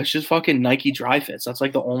 No, it's just fucking Nike Dry Fits. That's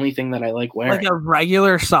like the only thing that I like wearing. Like a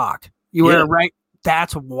regular sock. You wear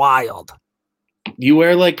That's wild. You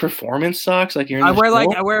wear like performance socks, like you're. I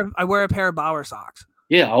wear a pair of Bauer socks.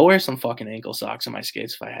 Yeah, I'll wear some fucking ankle socks in my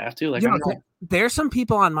skates if I have to. Like, there's some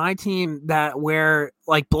people on my team that wear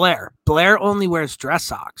like Blair. Blair only wears dress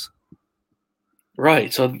socks.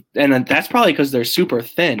 Right. So, and that's probably because they're super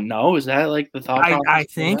thin. No, is that like the thought? I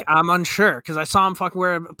think I'm unsure because I saw him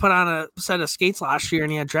fucking put on a set of skates last year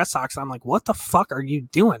and he had dress socks. I'm like, what the fuck are you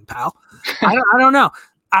doing, pal? I don't know.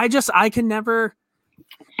 I can never,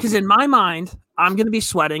 because in my mind, I'm going to be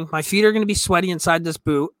sweating. My feet are going to be sweaty inside this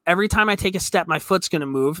boot. Every time I take a step, my foot's going to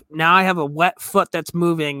move. Now I have a wet foot that's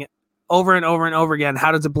moving over and over and over again.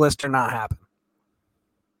 How does a blister not happen?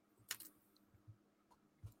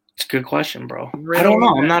 It's a good question, bro. I don't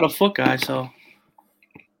know. I'm not a foot guy, so.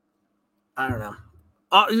 I don't know.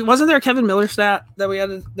 Wasn't there a Kevin Miller stat that we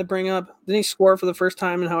had to bring up? Didn't he score for the first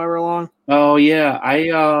time in however long? Oh, yeah.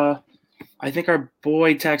 I think our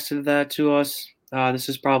boy texted that to us. This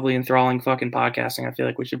is probably enthralling fucking podcasting. I feel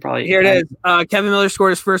like we should probably. Here it is. Kevin Miller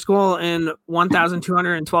scored his first goal in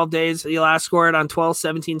 1,212 days. He last scored on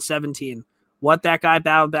 12/17/17. What that guy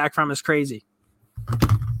battled back from is crazy.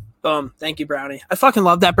 Boom. Thank you, Brownie. I fucking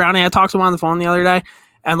love that, Brownie. I talked to him on the phone the other day,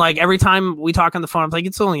 and like every time we talk on the phone, I'm like,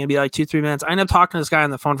 it's only gonna be like 2-3 minutes. I end up talking to this guy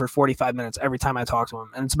on the phone for 45 minutes every time I talk to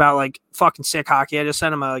him, and it's about like fucking sick hockey. I just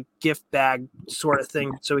sent him a gift bag sort of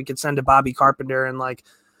thing so we could send to Bobby Carpenter and like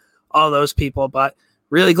all those people, but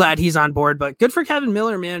really glad he's on board. But good for Kevin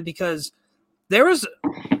Miller, man, because there was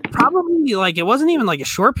probably like it wasn't even like a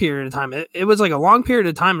short period of time. It was like a long period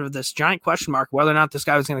of time of this giant question mark whether or not this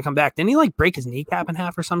guy was going to come back. Didn't he like break his kneecap in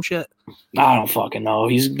half or some shit? I don't fucking know.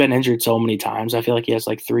 He's been injured so many times. I feel like he has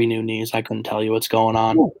like 3 new knees. I couldn't tell you what's going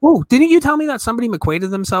on. Oh, didn't you tell me that somebody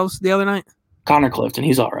McQuaided themselves the other night? Connor Clifton,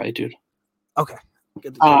 he's all right, dude. Okay.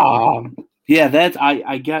 Good to know. Yeah, that's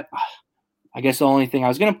I get. I guess the only thing I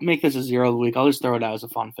was gonna make this a 0 of the week. I'll just throw it out as a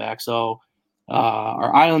fun fact. So,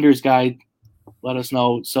 our Islanders guy let us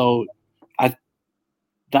know. So,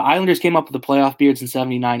 the Islanders came up with the playoff beards in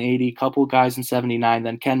 79-80. Couple guys in 79.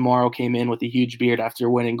 Then Ken Morrow came in with a huge beard after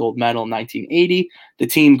winning gold medal in 1980. The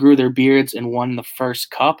team grew their beards and won the first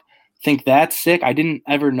cup. Think that's sick. I didn't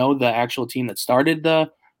ever know the actual team that started the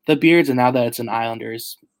beards, and now that it's an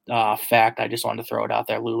Islanders fact, I just wanted to throw it out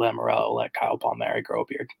there. Lou Lamoriello let Kyle Palmieri grow a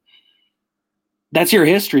beard. That's your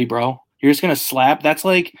history, bro. You're just going to slap. That's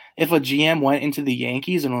like if a GM went into the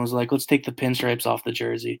Yankees and was like, let's take the pinstripes off the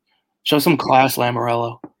jersey. Show some class,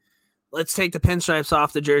 Lamoriello. Let's take the pinstripes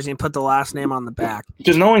off the jersey and put the last name on the back.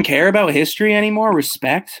 Does no one care about history anymore?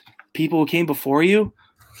 Respect people who came before you?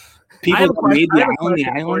 People who made the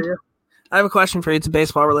island? I have a question for you. It's a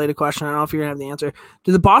baseball-related question. I don't know if you're going to have the answer.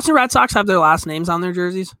 Do the Boston Red Sox have their last names on their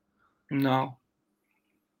jerseys? No.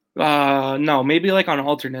 No, maybe like on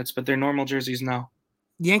alternates, but their normal jerseys, no.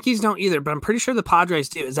 Yankees don't either, but I'm pretty sure the Padres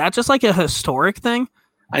do. Is that just like a historic thing?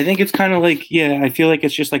 I think it's kind of like, yeah, I feel like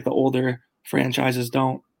it's just like the older franchises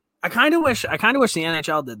don't. I kind of wish the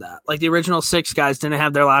NHL did that. Like the original 6 guys didn't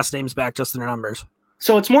have their last names back, just their numbers.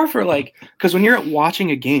 So it's more for like, because when you're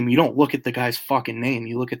watching a game, you don't look at the guy's fucking name.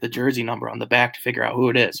 You look at the jersey number on the back to figure out who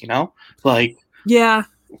it is, you know? Like, yeah,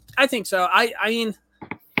 I think so. I mean,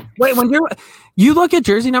 wait, when you look at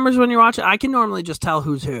jersey numbers when you're watching, I can normally just tell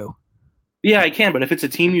who's who. Yeah, I can, but if it's a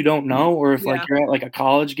team you don't know, or if like you're at like a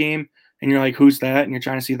college game and you're like, who's that? And you're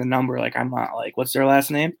trying to see the number, like I'm not like, what's their last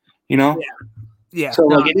name? You know? Yeah. So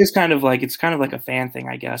like it is kind of like a fan thing,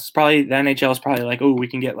 I guess. Probably the NHL is probably like, oh, we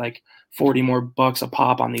can get like $40 more a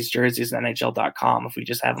pop on these jerseys than NHL.com if we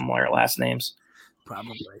just have them wear our last names.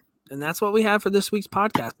 Probably. And that's what we have for this week's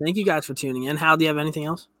podcast. Thank you guys for tuning in. Hal, do you have anything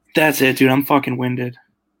else? That's it, dude. I'm fucking winded.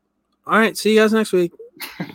 All right. See you guys next week.